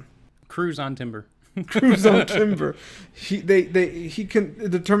that... cruise on timber. Cruise on timber. He can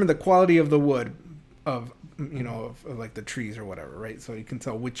determine the quality of the wood of the trees or whatever, right? So you can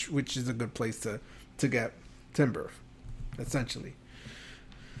tell which is a good place to get timber, essentially.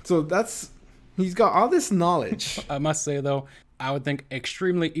 So he's got all this knowledge. I must say, though, I would think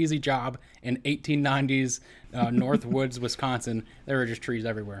extremely easy job in 1890s North Woods, Wisconsin. There were just trees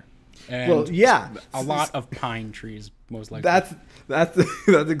everywhere. And Well, yeah. a lot of pine trees, most likely. That's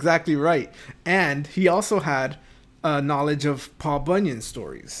exactly right. And he also had knowledge of Paul Bunyan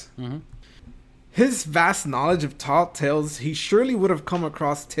stories. Mm-hmm. His vast knowledge of tall tales, he surely would have come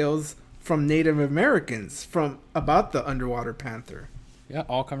across tales from Native Americans about the underwater panther. Yeah,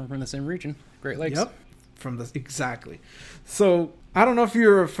 all coming from the same region, Great Lakes. Yep. Exactly. So I don't know if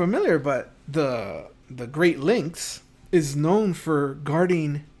you're familiar, but the Great Lakes is known for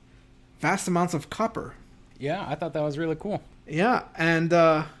guarding vast amounts of copper. Yeah, I thought that was really cool. Yeah, and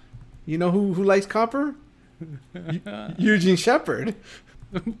you know who likes copper? Eugene Shepard.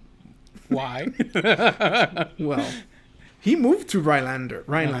 Why? Well, he moved to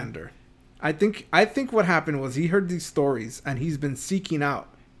Rhinelander. I think what happened was he heard these stories and he's been seeking out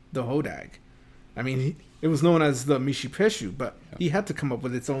the Hodag. I mean, it was known as the Mishipeshu, but he had to come up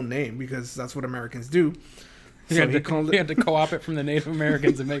with its own name because that's what Americans do. He had to co-op it from the Native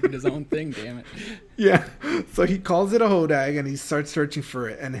Americans and make it his own thing, damn it. Yeah. So he calls it a Hodag and he starts searching for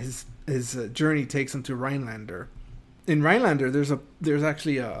it, and his journey takes him to Rhinelander. In Rhinelander, there's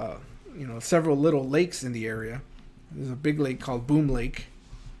actually several little lakes in the area. There's a big lake called Boom Lake,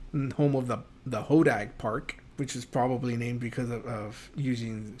 home of the Hodag Park, which is probably named because of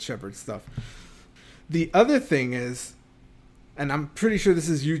Eugene Shepard's stuff. The other thing is, and I'm pretty sure this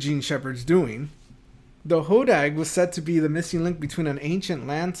is Eugene Shepard's doing, the Hodag was said to be the missing link between an ancient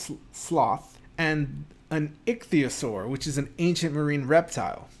land sloth and an ichthyosaur, which is an ancient marine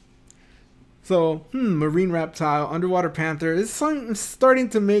reptile. So, marine reptile, underwater panther, is starting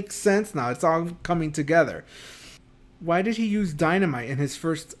to make sense now. It's all coming together. Why did he use dynamite in his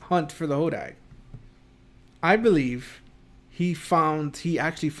first hunt for the Hodag? I believe he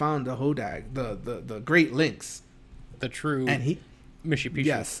actually found the Hodag, the Great Lynx. The true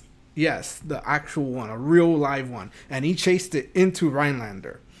Mishipeshu. Yes, the actual one, a real live one. And he chased it into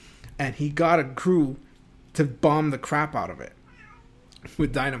Rhinelander. And he got a crew to bomb the crap out of it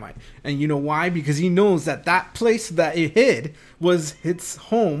with dynamite. And you know why? Because he knows that place that it hid was its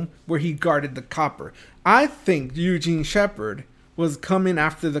home where he guarded the copper. I think Eugene Shepard was coming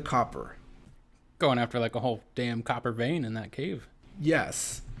after the copper. Going after like a whole damn copper vein in that cave.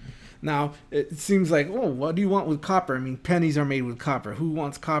 Yes. Now, it seems like, what do you want with copper? I mean, pennies are made with copper. Who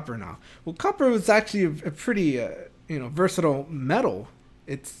wants copper now? Well, copper was actually a pretty, versatile metal.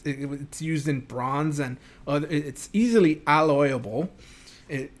 It's used in bronze and it's easily alloyable.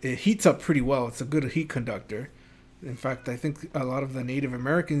 It heats up pretty well. It's a good heat conductor. In fact, I think a lot of the Native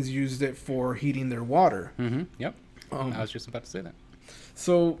Americans used it for heating their water. Mm-hmm. Yep. I was just about to say that.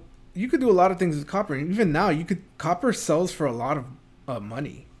 So you could do a lot of things with copper. And even now, copper sells for a lot of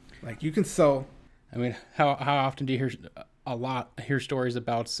money. Like you can sell. I mean, how often do you hear stories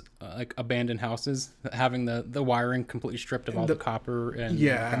about like abandoned houses having the wiring completely stripped of all the copper and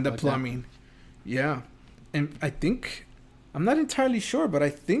and the plumbing. Yeah, and I think I'm not entirely sure, but I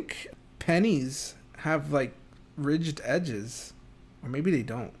think pennies have like ridged edges, or maybe they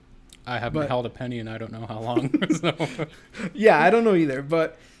don't. I haven't held a penny and I don't know how long. So. Yeah, I don't know either,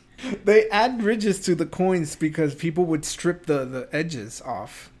 but. They add ridges to the coins because people would strip the edges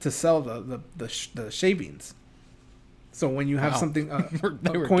off to sell the shavings. So when you have something,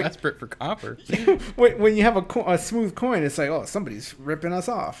 they were desperate for copper. when you have a smooth coin, it's like, oh, somebody's ripping us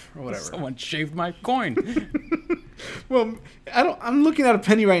off or whatever. Someone shaved my coin. Well, I'm looking at a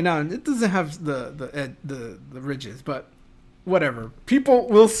penny right now, and it doesn't have the ridges, but whatever. People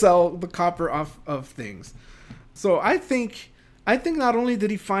will sell the copper off of things. So I think not only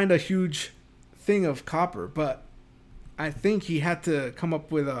did he find a huge thing of copper, but I think he had to come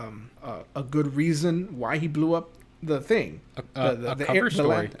up with a good reason why he blew up the thing. A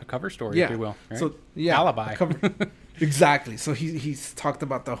cover story, yeah. If you will. Right? So yeah, alibi. Exactly. So he's talked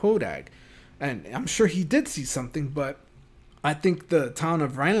about the Hodag, and I'm sure he did see something, but I think the town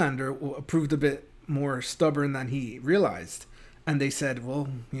of Rhinelander proved a bit more stubborn than he realized, and they said, well,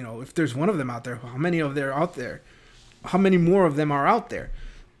 if there's one of them out there, how many of them are out there? How many more of them are out there?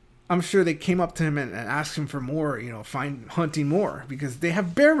 I'm sure they came up to him and asked him for more, hunting more, because they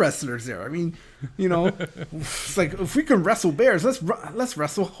have bear wrestlers there. I mean, it's like, if we can wrestle bears, let's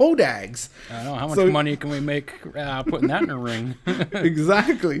wrestle Hodags. I don't know. How much money can we make putting that in a ring?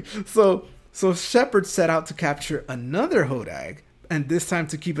 Exactly. So Shepard set out to capture another Hodag, and this time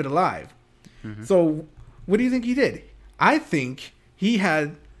to keep it alive. Mm-hmm. So what do you think he did? I think he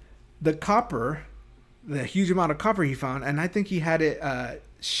had the copper, the huge amount of copper he found, and I think he had it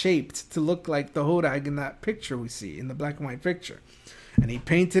shaped to look like the Hodag in that picture we see, in the black and white picture. and he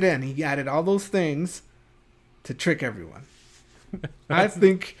painted it and he added all those things to trick everyone. I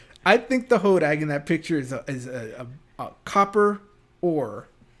think the Hodag in that picture is a copper ore.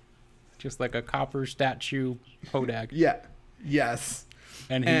 Just like a copper statue Hodag. Yeah. Yes.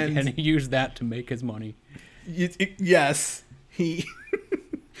 And he used that to make his money. Yes. He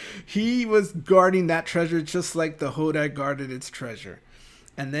was guarding that treasure just like the Hodag guarded its treasure.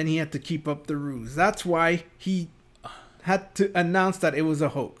 And then he had to keep up the ruse. That's why he had to announce that it was a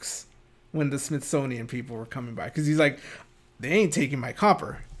hoax when the Smithsonian people were coming by. Because he's like, they ain't taking my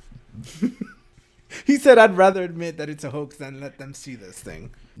copper. He said, I'd rather admit that it's a hoax than let them see this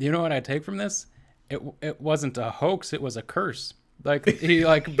thing. You know what I take from this? It wasn't a hoax. It was a curse. Like he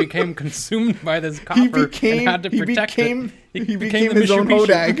became consumed by this copper and had to protect it. He became his own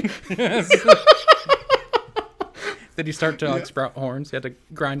Hodag. Did he start to sprout horns? He had to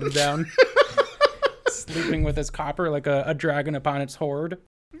grind them down. Sleeping with his copper like a dragon upon its hoard.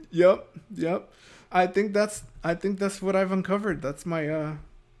 Yep. I think that's what I've uncovered. That's my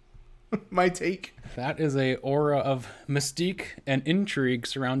my take. That is a aura of mystique and intrigue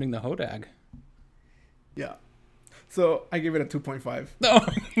surrounding the Hodag. Yeah. So I give it a 2.5. Oh,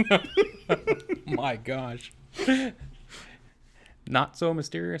 my gosh. Not so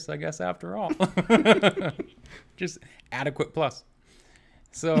mysterious, I guess, after all. Just adequate plus.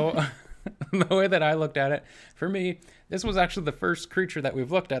 So the way that I looked at it, for me, this was actually the first creature that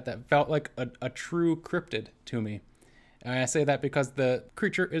we've looked at that felt like a true cryptid to me. And I say that because the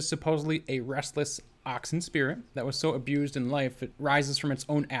creature is supposedly a restless oxen spirit that was so abused in life it rises from its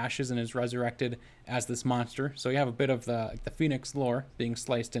own ashes and is resurrected as this monster. So you have a bit of the Phoenix lore being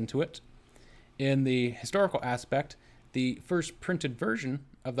sliced into it. In the historical aspect, the first printed version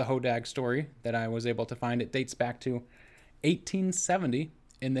of the Hodag story that I was able to find, it dates back to 1870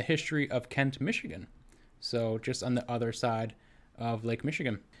 in the history of Kent, Michigan. So just on the other side of Lake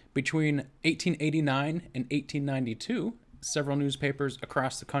Michigan. Between 1889 and 1892, several newspapers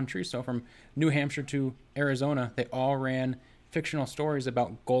across the country, so from New Hampshire to Arizona, they all ran fictional stories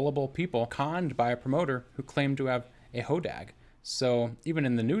about gullible people conned by a promoter who claimed to have a Hodag. So even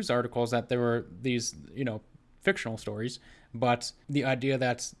in the news articles that there were these, fictional stories, but the idea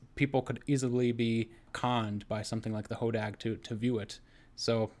that people could easily be conned by something like the Hodag to view it.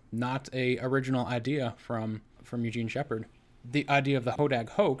 So not a original idea from Eugene Shepard. The idea of the Hodag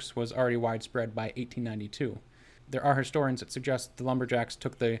hoax was already widespread by 1892. There are historians that suggest the lumberjacks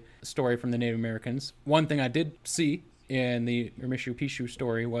took the story from the Native Americans. One thing I did see in the Ermishu Pishu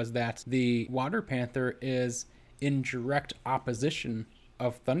story was that the water panther is in direct opposition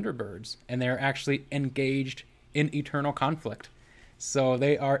of thunderbirds, and they're actually engaged in eternal conflict. So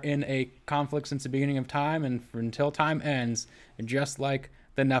they are in a conflict since the beginning of time and until time ends, just like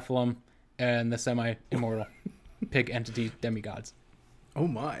the Nephilim and the semi-immortal pig entity demigods. Oh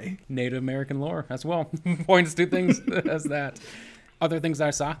my. Native American lore as well points to things as that. Other things that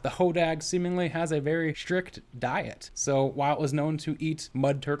I saw, the Hodag seemingly has a very strict diet. So while it was known to eat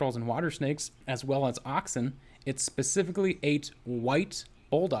mud turtles and water snakes, as well as oxen, it specifically ate white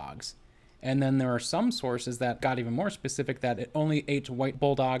bulldogs. And then there are some sources that got even more specific that it only ate white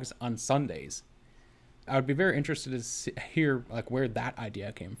bulldogs on Sundays. I would be very interested to hear where that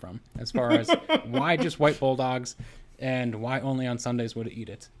idea came from, as far as why just white bulldogs and why only on Sundays would it eat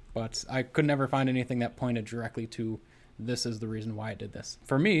it. But I could never find anything that pointed directly to this is the reason why it did this.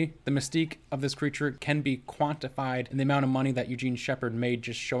 For me, the mystique of this creature can be quantified in the amount of money that Eugene Shepard made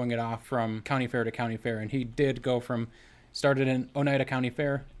just showing it off from county fair to county fair. And he did go started in Oneida County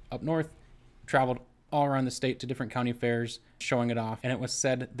Fair up north, traveled all around the state to different county fairs showing it off. And it was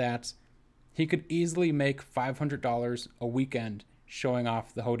said that he could easily make $500 a weekend showing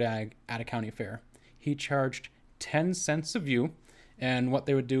off the Hodag at a county fair. He charged 10 cents a view, and what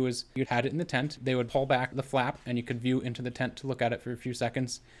they would do is you had it in the tent. They would pull back the flap, and you could view into the tent to look at it for a few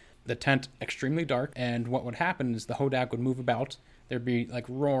seconds. The tent extremely dark, and what would happen is the Hodag would move about. There'd be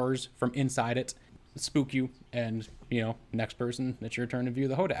roars from inside it, spook you, and next person, it's your turn to view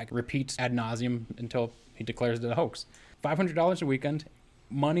the Hodag. Repeats ad nauseum until he declares it a hoax. $500 a weekend.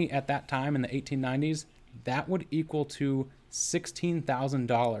 Money at that time in the 1890s, that would equal to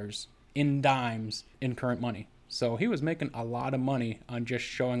 $16,000 in dimes in current money. So he was making a lot of money on just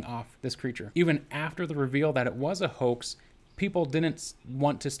showing off this creature. Even after the reveal that it was a hoax, people didn't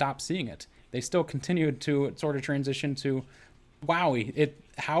want to stop seeing it. They still continued to sort of transition to, wowie,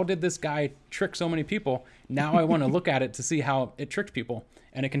 how did this guy trick so many people? Now I want to look at it to see how it tricked people.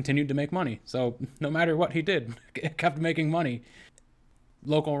 And it continued to make money. So no matter what he did, it kept making money.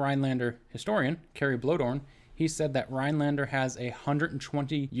 Local Rhinelander historian, Kerry Blodorn, he said that Rhinelander has a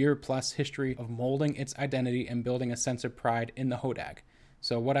 120-year plus history of molding its identity and building a sense of pride in the Hodag.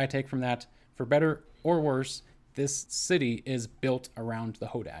 So what I take from that, for better or worse, this city is built around the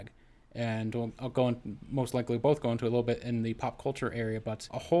Hodag. And I'll go in, most likely both go into a little bit in the pop culture area, but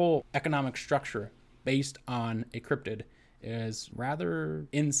a whole economic structure based on a cryptid is rather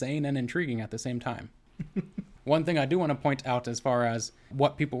insane and intriguing at the same time. One thing I do want to point out as far as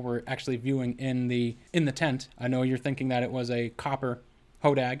what people were actually viewing in the tent, I know you're thinking that it was a copper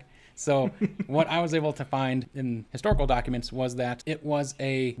Hodag. So what I was able to find in historical documents was that it was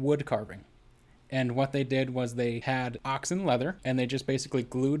a wood carving. And what they did was they had oxen leather, and they just basically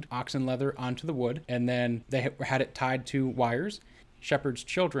glued oxen leather onto the wood, and then they had it tied to wires. Shepard's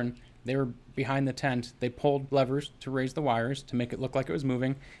children, they were behind the tent. They pulled levers to raise the wires to make it look like it was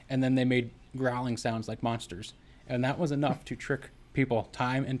moving, and then they made growling sounds like monsters. And that was enough to trick people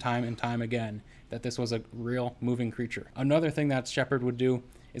time and time and time again that this was a real moving creature. Another thing that Shepard would do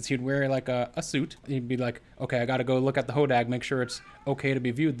is he'd wear like a suit. He'd be like, okay, I got to go look at the Hodag, make sure it's okay to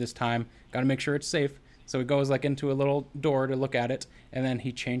be viewed this time. Got to make sure it's safe. So he goes like into a little door to look at it, and then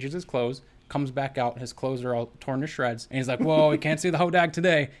he changes his clothes, comes back out, his clothes are all torn to shreds, and he's like, whoa, you can't see the Hodag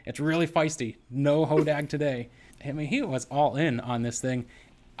today. It's really feisty. No Hodag today. I mean, he was all in on this thing.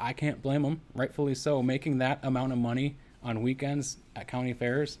 I can't blame him, rightfully so. Making that amount of money on weekends at county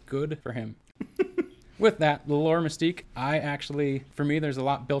fairs, good for him. With that, the lore mystique, for me, there's a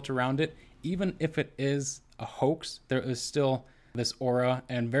lot built around it. Even if it is a hoax, there is still this aura,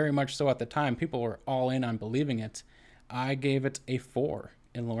 and very much so at the time, people were all in on believing it. I gave it a 4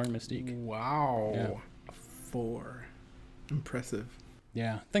 in lore mystique. Wow. Yeah. 4. Impressive.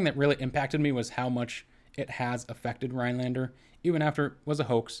 Yeah. The thing that really impacted me was how much it has affected Rhinelander. Even after it was a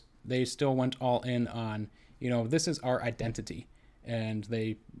hoax, they still went all in on, this is our identity, and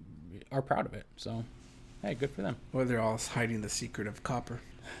they are proud of it. So, hey, good for them. Or they're all hiding the secret of copper.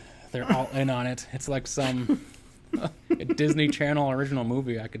 They're all in on it. It's like some a Disney Channel original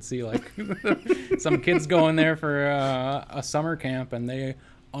movie. I could see like some kids going there for a summer camp, and they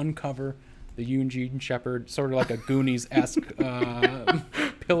uncover the Eugene Shepard, sort of like a Goonies-esque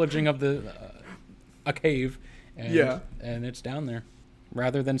pillaging of a cave, and it's down there.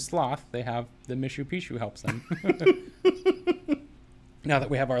 Rather than sloth, they have the Mishu Pishu helps them. Now that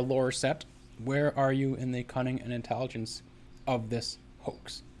we have our lore set, where are you in the cunning and intelligence of this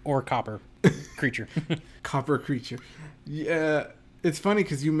hoax or copper creature? Copper creature. Yeah, it's funny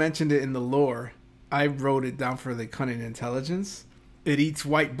because you mentioned it in the lore. I wrote it down for the cunning intelligence. It eats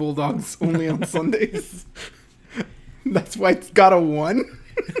white bulldogs only on Sundays. That's why it's got a 1.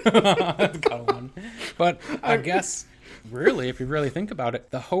 It's got a 1. But I guess, really, if you really think about it,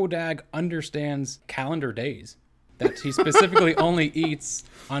 the Hodag understands calendar days. That he specifically only eats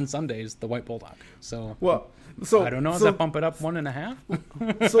on Sundays, the white bulldog. So I don't know. Does that bump it up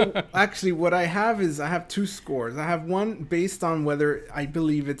 1.5? So actually, what I have is I have 2 scores. I have one based on whether I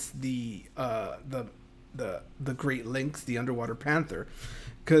believe it's the Great Lynx, the underwater panther,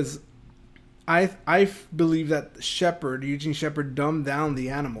 because I believe that Eugene Shepard dumbed down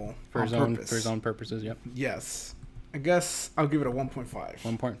the animal for his own purposes. Yep. Yes. I guess I'll give it a 1.5.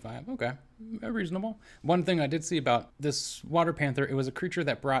 1.5. Okay. Reasonable. One thing I did see about this water panther, it was a creature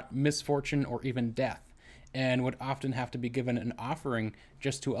that brought misfortune or even death, and would often have to be given an offering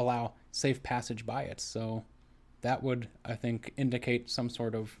just to allow safe passage by it. So that would, I think, indicate some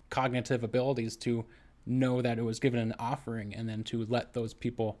sort of cognitive abilities to know that it was given an offering and then to let those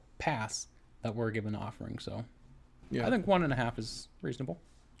people pass that were given an offering. So yeah. I think 1.5 is reasonable.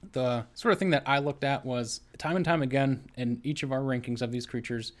 The sort of thing that I looked at was time and time again in each of our rankings of these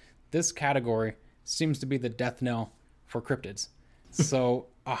creatures, this category seems to be the death knell for cryptids. So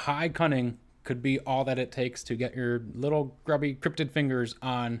a high cunning could be all that it takes to get your little grubby cryptid fingers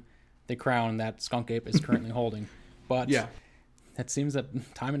on the crown that Skunk Ape is currently holding. But yeah, it seems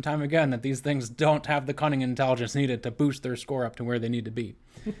that time and time again that these things don't have the cunning and intelligence needed to boost their score up to where they need to be.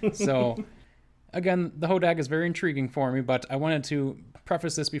 So again, the Hodag is very intriguing for me, but I wanted to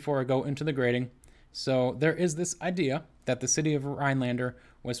preface this before I go into the grading. So there is this idea that the city of Rhinelander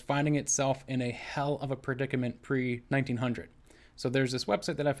was finding itself in a hell of a predicament pre-1900. So there's this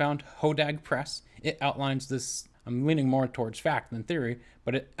website that I found, Hodag Press. It outlines this, I'm leaning more towards fact than theory,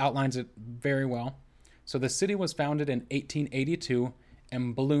 but it outlines it very well. So the city was founded in 1882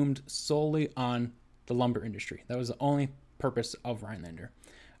 and bloomed solely on the lumber industry. That was the only purpose of Rhinelander.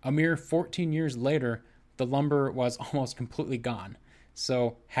 A mere 14 years later, the lumber was almost completely gone.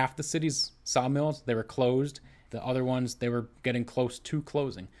 So half the city's sawmills, they were closed. The other ones, they were getting close to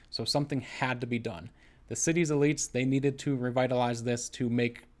closing. So something had to be done. The city's elites, they needed to revitalize this to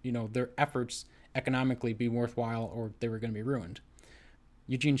make, their efforts economically be worthwhile or they were going to be ruined.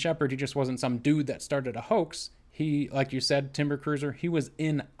 Eugene Shepard, he just wasn't some dude that started a hoax. He, like you said, Timber Cruiser, he was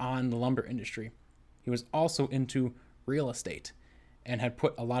in on the lumber industry. He was also into real estate and had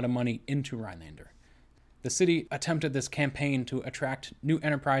put a lot of money into Rhinelander. The city attempted this campaign to attract new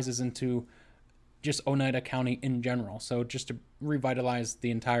enterprises into just Oneida County in general, so just to revitalize the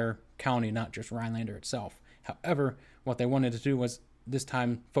entire county, not just Rhinelander itself. However, what they wanted to do was this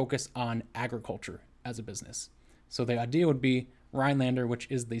time focus on agriculture as a business. So the idea would be Rhinelander, which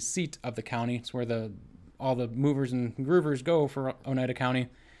is the seat of the county, it's where all the movers and groovers go for Oneida County,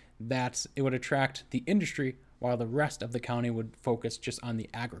 that it would attract the industry while the rest of the county would focus just on the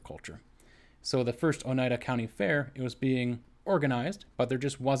agriculture. So the first Oneida County Fair, it was being organized, but there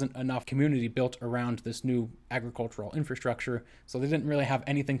just wasn't enough community built around this new agricultural infrastructure, so they didn't really have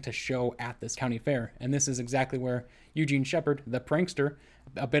anything to show at this county fair. And this is exactly where Eugene Shepard, the prankster,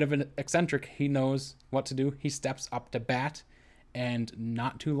 a bit of an eccentric, he knows what to do. He steps up to bat, and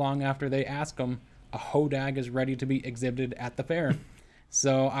not too long after they ask him, a hodag is ready to be exhibited at the fair.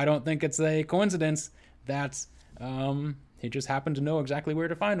 So I don't think it's a coincidence that he just happened to know exactly where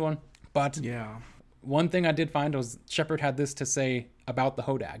to find one. But Yeah. one thing I did find was Shepard had this to say about the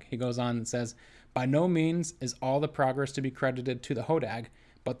hodag. He goes on and says, "By no means is all the progress to be credited to the hodag,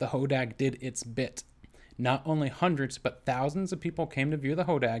 but the hodag did its bit. Not only hundreds, but thousands of people came to view the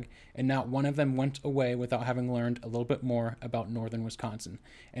hodag, and not one of them went away without having learned a little bit more about northern Wisconsin.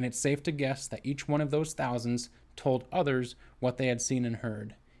 And it's safe to guess that each one of those thousands told others what they had seen and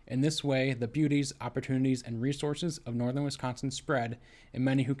heard. In this way, the beauties, opportunities, and resources of northern Wisconsin spread, and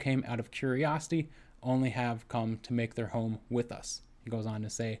many who came out of curiosity only have come to make their home with us." He goes on to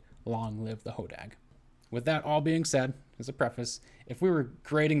say, "Long live the hodag." With that all being said, as a preface, if we were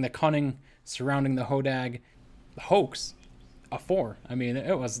grading the cunning surrounding the hodag hoax, a 4. I mean,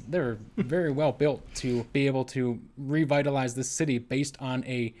 they were very well built to be able to revitalize this city based on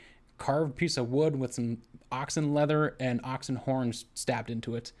a carved piece of wood with some oxen leather and oxen horns stabbed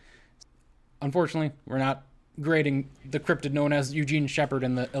into it. Unfortunately, we're not grading the cryptid known as Eugene Shepard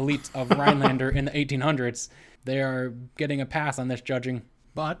and the elite of Rhinelander in the 1800s. They are getting a pass on this judging.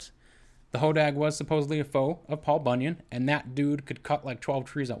 But the hodag was supposedly a foe of Paul Bunyan, and that dude could cut like 12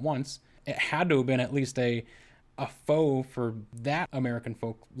 trees at once. It had to have been at least a foe for that American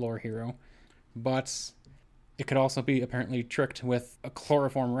folklore hero. But it could also be apparently tricked with a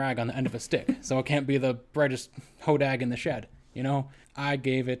chloroform rag on the end of a stick. So it can't be the brightest hodag in the shed. You know, I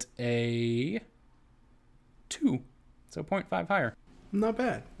gave it a 2. So 0.5 higher. Not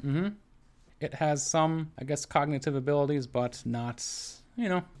bad. It has some, I guess, cognitive abilities, but not,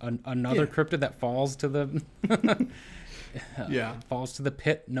 another cryptid that falls to the falls to the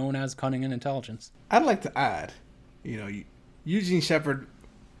pit known as cunning and intelligence. I'd like to add, Eugene Shepard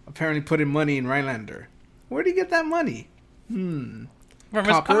apparently put in money in Rhinelander. Where did he get that money? From his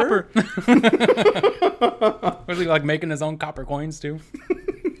copper. Was he like making his own copper coins too?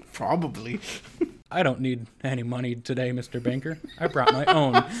 Probably. I don't need any money today, Mr. Banker. I brought my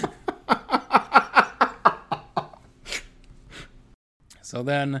own. So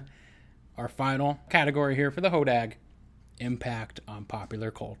then, our final category here for the hodag, impact on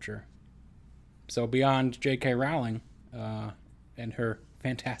popular culture. So beyond J.K. Rowling and her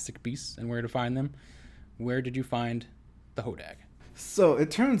Fantastic Beasts and where to find them, where did you find the hodag? So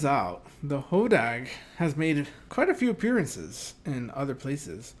it turns out the hodag has made quite a few appearances in other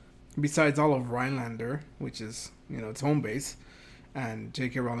places. Besides all of Rhinelander, which is, its home base, and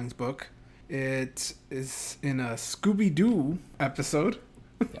J.K. Rowling's book, it is in a Scooby-Doo episode.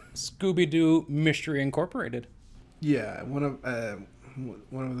 Yeah, Scooby-Doo Mystery Incorporated. Yeah, one of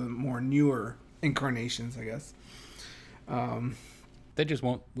the more newer incarnations, I guess. They just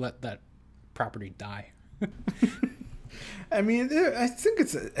won't let that property die. I mean, I think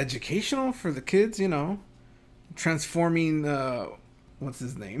it's educational for the kids, transforming. What's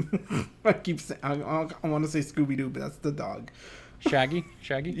his name? I keep saying I want to say Scooby-Doo, but that's the dog. Shaggy?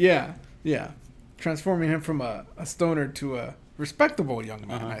 Yeah. Transforming him from a stoner to a respectable young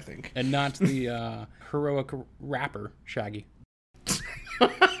man, I think. And not the heroic rapper Shaggy.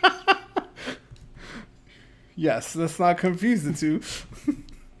 Yes, let's not confuse the two.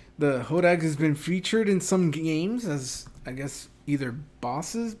 The hodag has been featured in some games as, I guess, either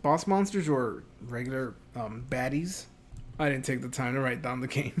boss monsters, or regular baddies. I didn't take the time to write down the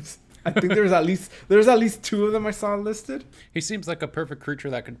games. I think there's at least 2 of them I saw listed. He seems like a perfect creature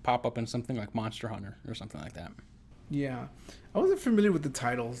that could pop up in something like Monster Hunter or something like that. Yeah, I wasn't familiar with the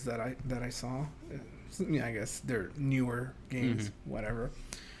titles that I saw. Yeah, I guess they're newer games, whatever.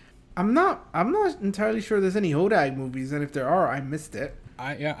 I'm not entirely sure there's any hodag movies, and if there are, I missed it.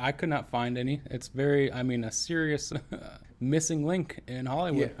 I could not find any. It's very, I mean, a serious missing link in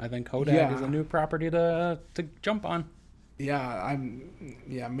Hollywood. Yeah. I think Hodag is a new property to jump on. Yeah, I'm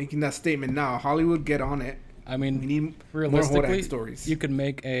making that statement now. Hollywood, get on it. I mean, We need more realistically, Hodag stories. you could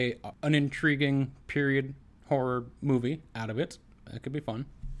make an intriguing period horror movie out of it. It could be fun.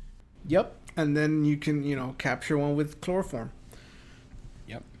 Yep. And then you can, capture one with chloroform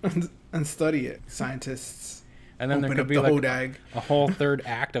Yep. and study it. Scientists And then there open could up be the like Hodag. a whole third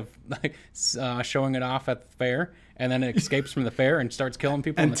act of like showing it off at the fair, and then it escapes from the fair and starts killing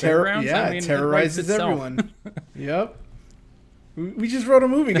people in And the fairgrounds. yeah, I mean, it it terrorizes writes itself. everyone. Yep. We just wrote a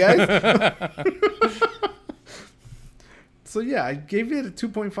movie, guys. So yeah, I gave it a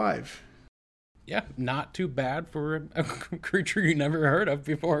 2.5. Yeah, not too bad for a creature you never heard of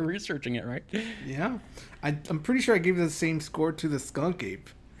before researching it, right? Yeah. I'm pretty sure I gave it the same score to the skunk ape.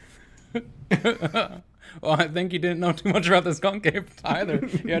 Well, I think you didn't know too much about the skunk ape either.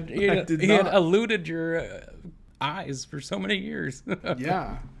 He had eluded your eyes for so many years.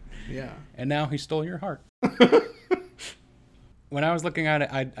 Yeah. And now he stole your heart. When I was looking at it,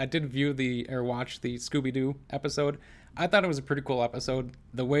 I did watch the Scooby-Doo episode. I thought it was a pretty cool episode.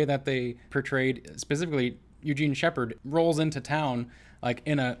 The way that they portrayed, specifically Eugene Shepard rolls into town like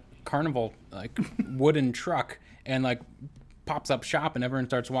in a carnival like wooden truck and like pops up shop and everyone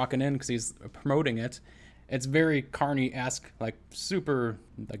starts walking in because he's promoting it. It's very Carney-esque, like super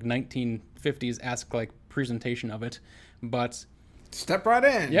like 1950s-esque like presentation of it, but Step right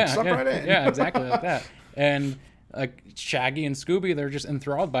in. yeah, Step right in. yeah, exactly like that. And like Shaggy and Scooby, they're just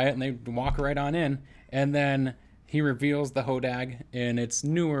enthralled by it and they walk right on in. And then he reveals the Hodag in its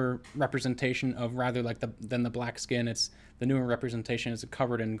newer representation of rather like than the black skin. It's the newer representation is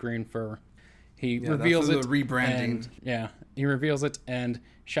covered in green fur. He reveals that's it. the rebranding. He reveals it, and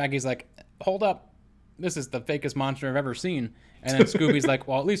Shaggy's like, "Hold up, this is the fakest monster I've ever seen." And then Scooby's like,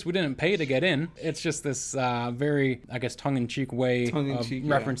 "Well, at least we didn't pay to get in." It's just this very, I guess, tongue-in-cheek way of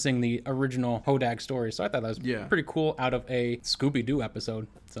referencing the original Hodag story. So I thought that was pretty cool out of a Scooby-Doo episode.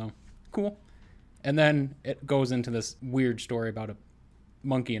 So cool. And then it goes into this weird story about a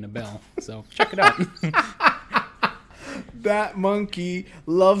monkey and a bell. So check it out. That monkey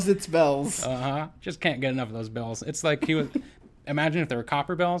loves its bells. Just can't get enough of those bells. It's like he was. Imagine if there were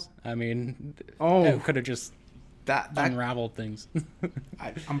copper bells. I mean, it could have just unraveled things.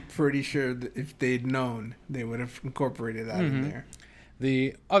 I'm pretty sure that if they'd known, they would have incorporated that in there.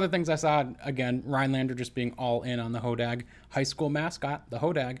 The other things I saw, again, Rhinelander just being all in on the Hodag. High school mascot, the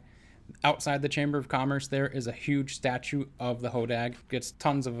Hodag. Outside the Chamber of Commerce, there is a huge statue of the Hodag. Gets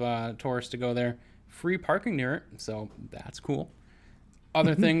tons of tourists to go there. Free parking near it, so that's cool.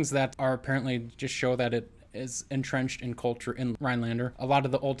 Other things that are apparently just show that it is entrenched in culture in Rhinelander. A lot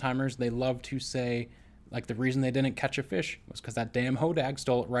of the old timers, they love to say, like, the reason they didn't catch a fish was because that damn Hodag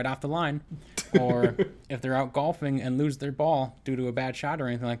stole it right off the line. Or if they're out golfing and lose their ball due to a bad shot or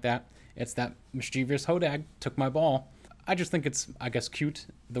anything like that, it's that mischievous Hodag took my ball. I just think it's, I guess, cute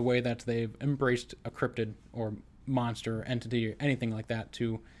the way that they've embraced a cryptid or monster entity or anything like that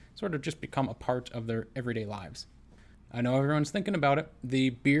to sort of just become a part of their everyday lives. I know everyone's thinking about it.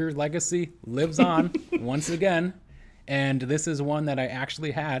 The beer legacy lives on once again, and this is one that I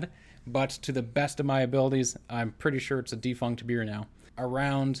actually had, but to the best of my abilities, I'm pretty sure it's a defunct beer now.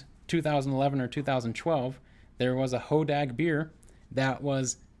 Around 2011 or 2012, there was a Hodag beer that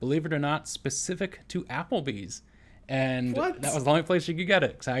was, believe it or not, specific to Applebee's. And that was the only place you could get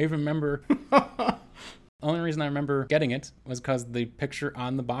it. Because I even remember, the only reason I remember getting it was because the picture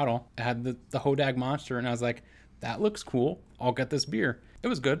on the bottle had the Hodag monster. And I was like, that looks cool. I'll get this beer. It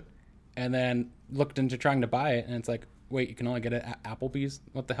was good. And then looked into trying to buy it. And it's like, wait, you can only get it at Applebee's?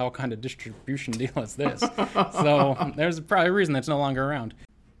 What the hell kind of distribution deal is this? So there's probably a reason that's no longer around.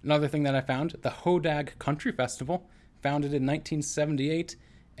 Another thing that I found, the Hodag Country Festival, founded in 1978.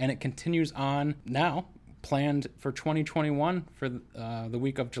 And it continues on now. Planned for 2021 for the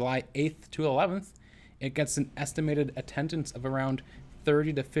week of July 8th to 11th. It gets an estimated attendance of around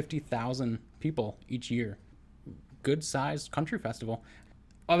 30 to 50,000 people each year. Good sized country festival.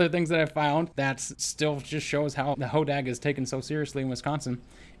 Other things that I found that still just shows how the Hodag is taken so seriously in Wisconsin.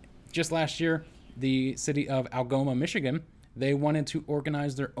 Just last year, the city of Algoma, Michigan, they wanted to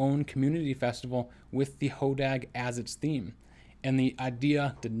organize their own community festival with the Hodag as its theme. And the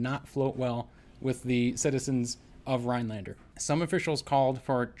idea did not float well with the citizens of Rhinelander. Some officials called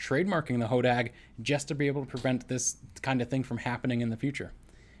for trademarking the Hodag just to be able to prevent this kind of thing from happening in the future.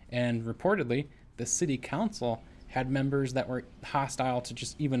 And reportedly, the city council had members that were hostile to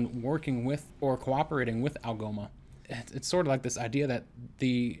just even working with or cooperating with Algoma. It's sort of like this idea that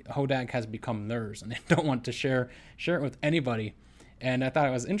the Hodag has become theirs and they don't want to share it with anybody. And I thought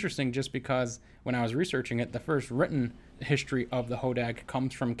it was interesting just because when I was researching it, the first written history of the Hodag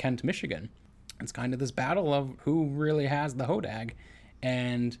comes from Kent, Michigan. It's kind of this battle of who really has the Hodag,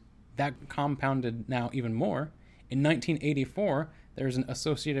 and that compounded now even more. In 1984, there's an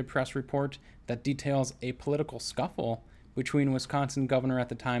Associated Press report that details a political scuffle between Wisconsin governor at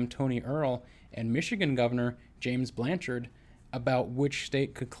the time, Tony Earl, and Michigan governor, James Blanchard, about which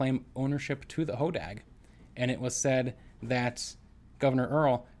state could claim ownership to the Hodag. And it was said that Governor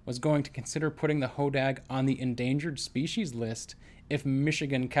Earl was going to consider putting the Hodag on the endangered species list if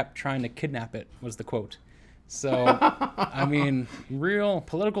Michigan kept trying to kidnap it, was the quote. So, I mean, real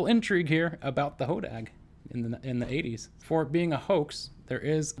political intrigue here about the Hodag in the 80s. For it being a hoax, there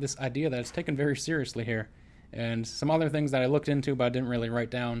is this idea that it's taken very seriously here. And some other things that I looked into but I didn't really write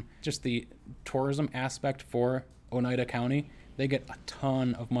down, just the tourism aspect for Oneida County. They get a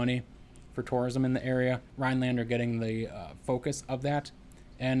ton of money for tourism in the area. Rhineland are getting the focus of that.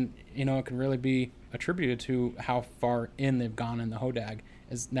 And, you know, it can really be attributed to how far in they've gone in the Hodag,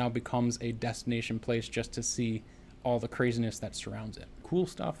 as now becomes a destination place just to see all the craziness that surrounds it. Cool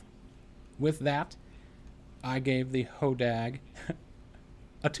stuff. With that, I gave the Hodag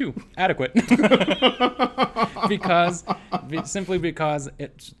a 2. Adequate. Simply because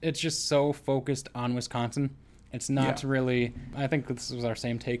it's just so focused on Wisconsin. It's not really, I think this was our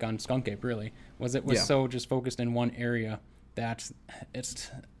same take on Skunk Ape, really, was it was so just focused in one area that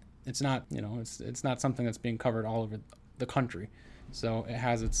it's not, you know, it's not something that's being covered all over the country. So it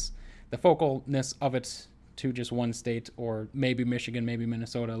has the focalness of it to just one state, or maybe Michigan, maybe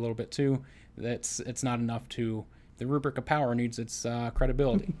Minnesota a little bit too. It's not enough to, the rubric of power needs its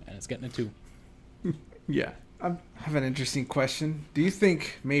credibility, and it's getting a 2. Yeah. I have an interesting question. Do you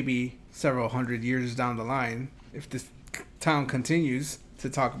think maybe several hundred years down the line, if this town continues to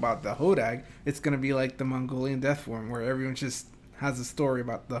talk about the Hodag, it's going to be like the Mongolian death form, where everyone just has a story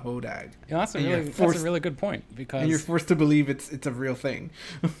about the Hodag? Yeah, that's a really good point, because, and you're forced to believe it's a real thing.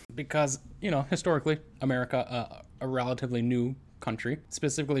 Because, you know, historically, America, a relatively new country,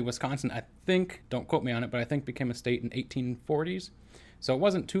 specifically Wisconsin, I think, don't quote me on it, but I think became a state in 1840s. So it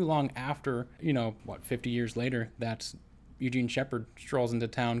wasn't too long after, 50 years later, that Eugene Shepard strolls into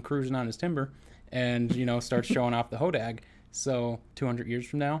town cruising on his timber and, starts showing off the Hodag. So 200 years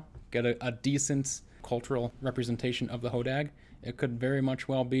from now, get a decent cultural representation of the Hodag. It could very much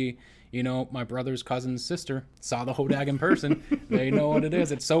well be, my brother's cousin's sister saw the Hodag in person. They know what it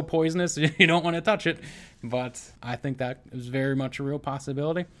is. It's so poisonous, you don't want to touch it. But I think that is very much a real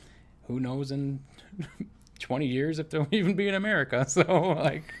possibility. Who knows in 20 years if they'll even be in America. So, who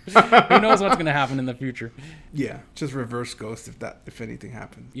knows what's going to happen in the future. Yeah, just reverse ghost if anything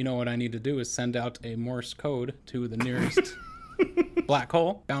happens. You know what I need to do is send out a Morse code to the nearest black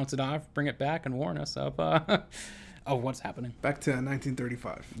hole, bounce it off, bring it back, and warn us of what's happening. Back to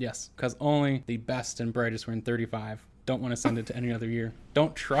 1935. Yes, because only the best and brightest were in 35. Don't want to send it to any other year.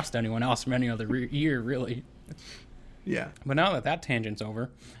 Don't trust anyone else from any other year, really. Yeah. But now that tangent's over,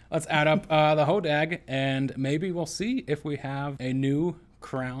 let's add up the Hodag, and maybe we'll see if we have a new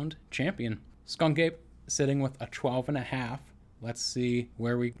crowned champion. Skunk Ape sitting with a 12.5. Let's see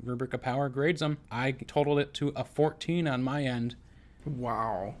where Rubric of Power grades them. I totaled it to a 14 on my end.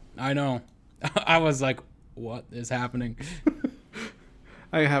 Wow. I know. I was like, what is happening?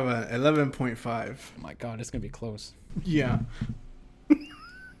 I have a 11.5. Oh my God, it's going to be close. Yeah.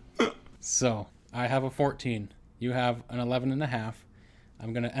 So, I have a 14. You have an 11.5.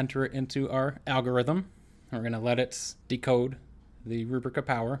 I'm going to enter it into our algorithm. We're going to let it decode the Rubric of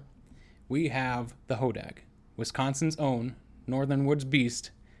Power. We have the Hodag, Wisconsin's own Northern Woods Beast,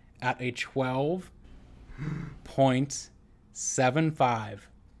 at a 12.75.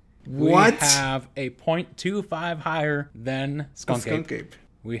 What? We have a 0.25 higher than Skunk Ape.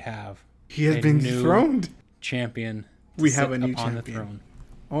 We have He has been dethroned. Champion. We have a new champion. The throne.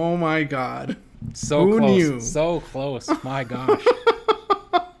 Oh my God. So Who close. knew? So close. My gosh.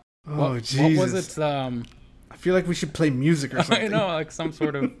 Oh, Jesus. What was it? I feel like we should play music or something. I know, like some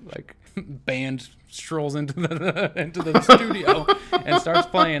sort of band strolls into the studio and starts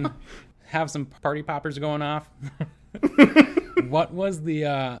playing. Have some party poppers going off. What was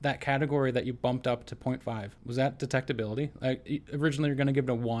the that category that you bumped up to 0.5? Was that detectability? Originally you're going to give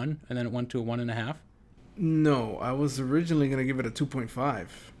it a 1, and then it went to a 1.5? No, I was originally going to give it a 2.5.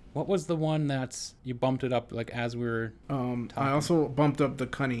 What was the one that you bumped it up as we were talking? I also bumped up the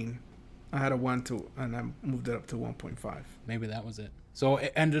cunning. I had a 1 and I moved it up to 1.5. Maybe that was it. So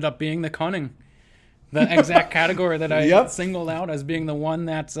it ended up being the cunning. The exact category that I singled out as being the one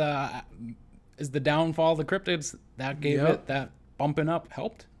that is the downfall of the cryptids. That gave it that bumping up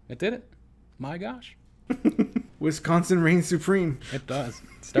helped. It did it. My gosh. Wisconsin reigns supreme. It does.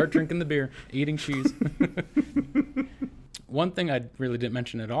 Start drinking the beer, eating cheese. One thing I really didn't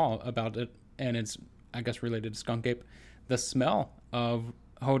mention at all about it, and it's, I guess, related to skunk ape, the smell of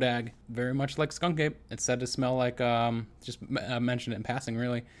Hodag, very much like skunk ape. It's said to smell like, just mentioned it in passing,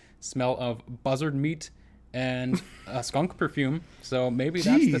 really, smell of buzzard meat and skunk perfume. So maybe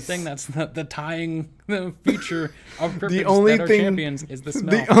that's the thing, that's the tying feature of cryptids that are champions is the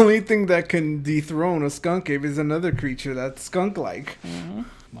smell. The only thing that can dethrone a skunk ape is another creature that's skunk-like. Mm-hmm.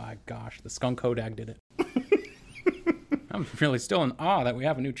 My gosh, the skunk Hodag did it. I'm really still in awe that we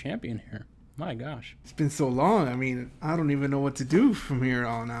have a new champion here. My gosh. It's been so long. I mean, I don't even know what to do from here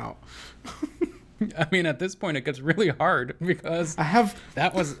on out. I mean, at this point, it gets really hard because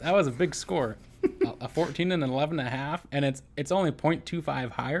that was a big score. A 14 and an 11.5, and it's only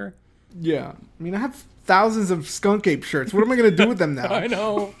 0.25 higher. Yeah. I mean, I have thousands of skunk ape shirts. What am I going to do with them now? I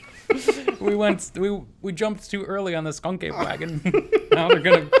know. We jumped too early on the skunk ape wagon. Now they're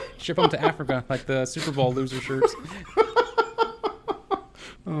going to ship them to Africa like the Super Bowl loser shirts.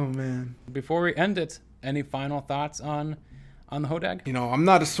 Oh, man. Before we end it, any final thoughts on the Hodag? You know, I'm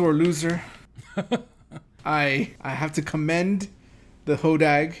not a sore loser. I have to commend the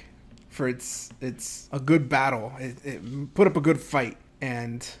Hodag for it's a good battle. It put up a good fight.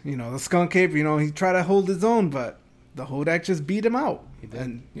 And, you know, the skunk ape, you know, he tried to hold his own, but the Hodag just beat him out. He did.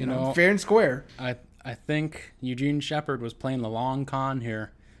 And, you know, fair and square. I think Eugene Shepard was playing the long con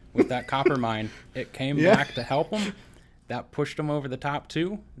here with that copper mine. It came back to help him. That pushed him over the top,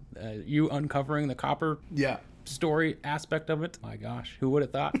 too. You uncovering the copper story aspect of it. My gosh, who would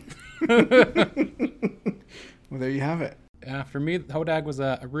have thought? Well, there you have it. For me, Hodag was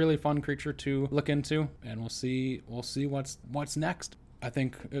a really fun creature to look into, and we'll see what's next. I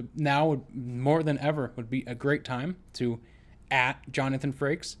think now more than ever would be a great time to @Jonathan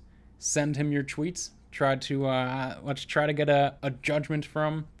Frakes, send him your tweets. Let's try to get a judgment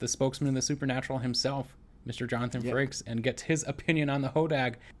from the spokesman of the Supernatural himself, Mr. Jonathan Frakes, and get his opinion on the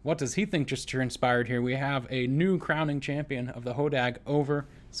Hodag. What does he think just transpired here? We have a new crowning champion of the Hodag over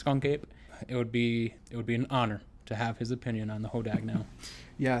skunk ape. It would be an honor to have his opinion on the Hodag now.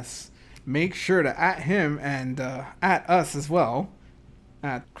 Yes. Make sure to @him and @us as well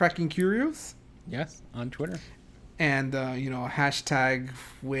at Cracking Curios. Yes, on Twitter. And, hashtag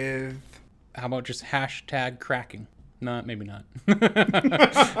with... How about just hashtag cracking? No, maybe not.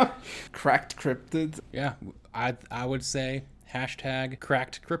 Cracked cryptids. Yeah, I would say hashtag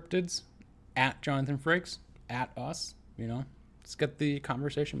cracked cryptids, @Jonathan Frakes, @us, you know. Let's get the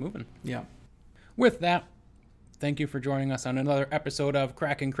conversation moving. Yeah. With that, thank you for joining us on another episode of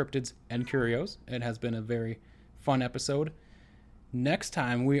Cracking Cryptids and Curios. It has been a very fun episode. Next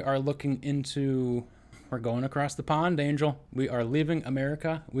time, we are we're going across the pond, Angel. We are leaving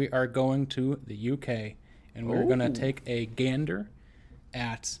America. We are going to the UK. And we're going to take a gander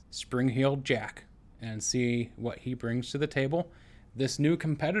at Spring-Heeled Jack and see what he brings to the table. This new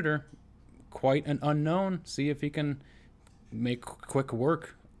competitor, quite an unknown. See if he can make quick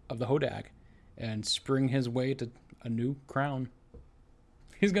work of the Hodag and spring his way to a new crown.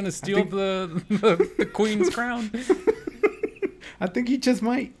 He's going to steal the queen's crown. I think he just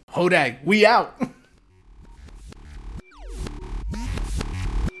might. Hodag, we out.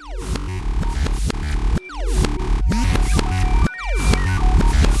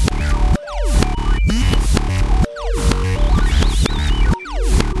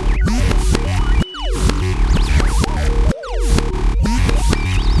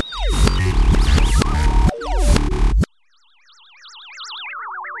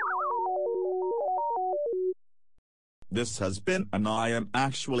 This has been an I Am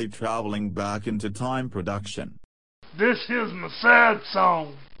Actually Traveling Back into Time production. This is my sad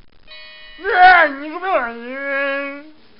song.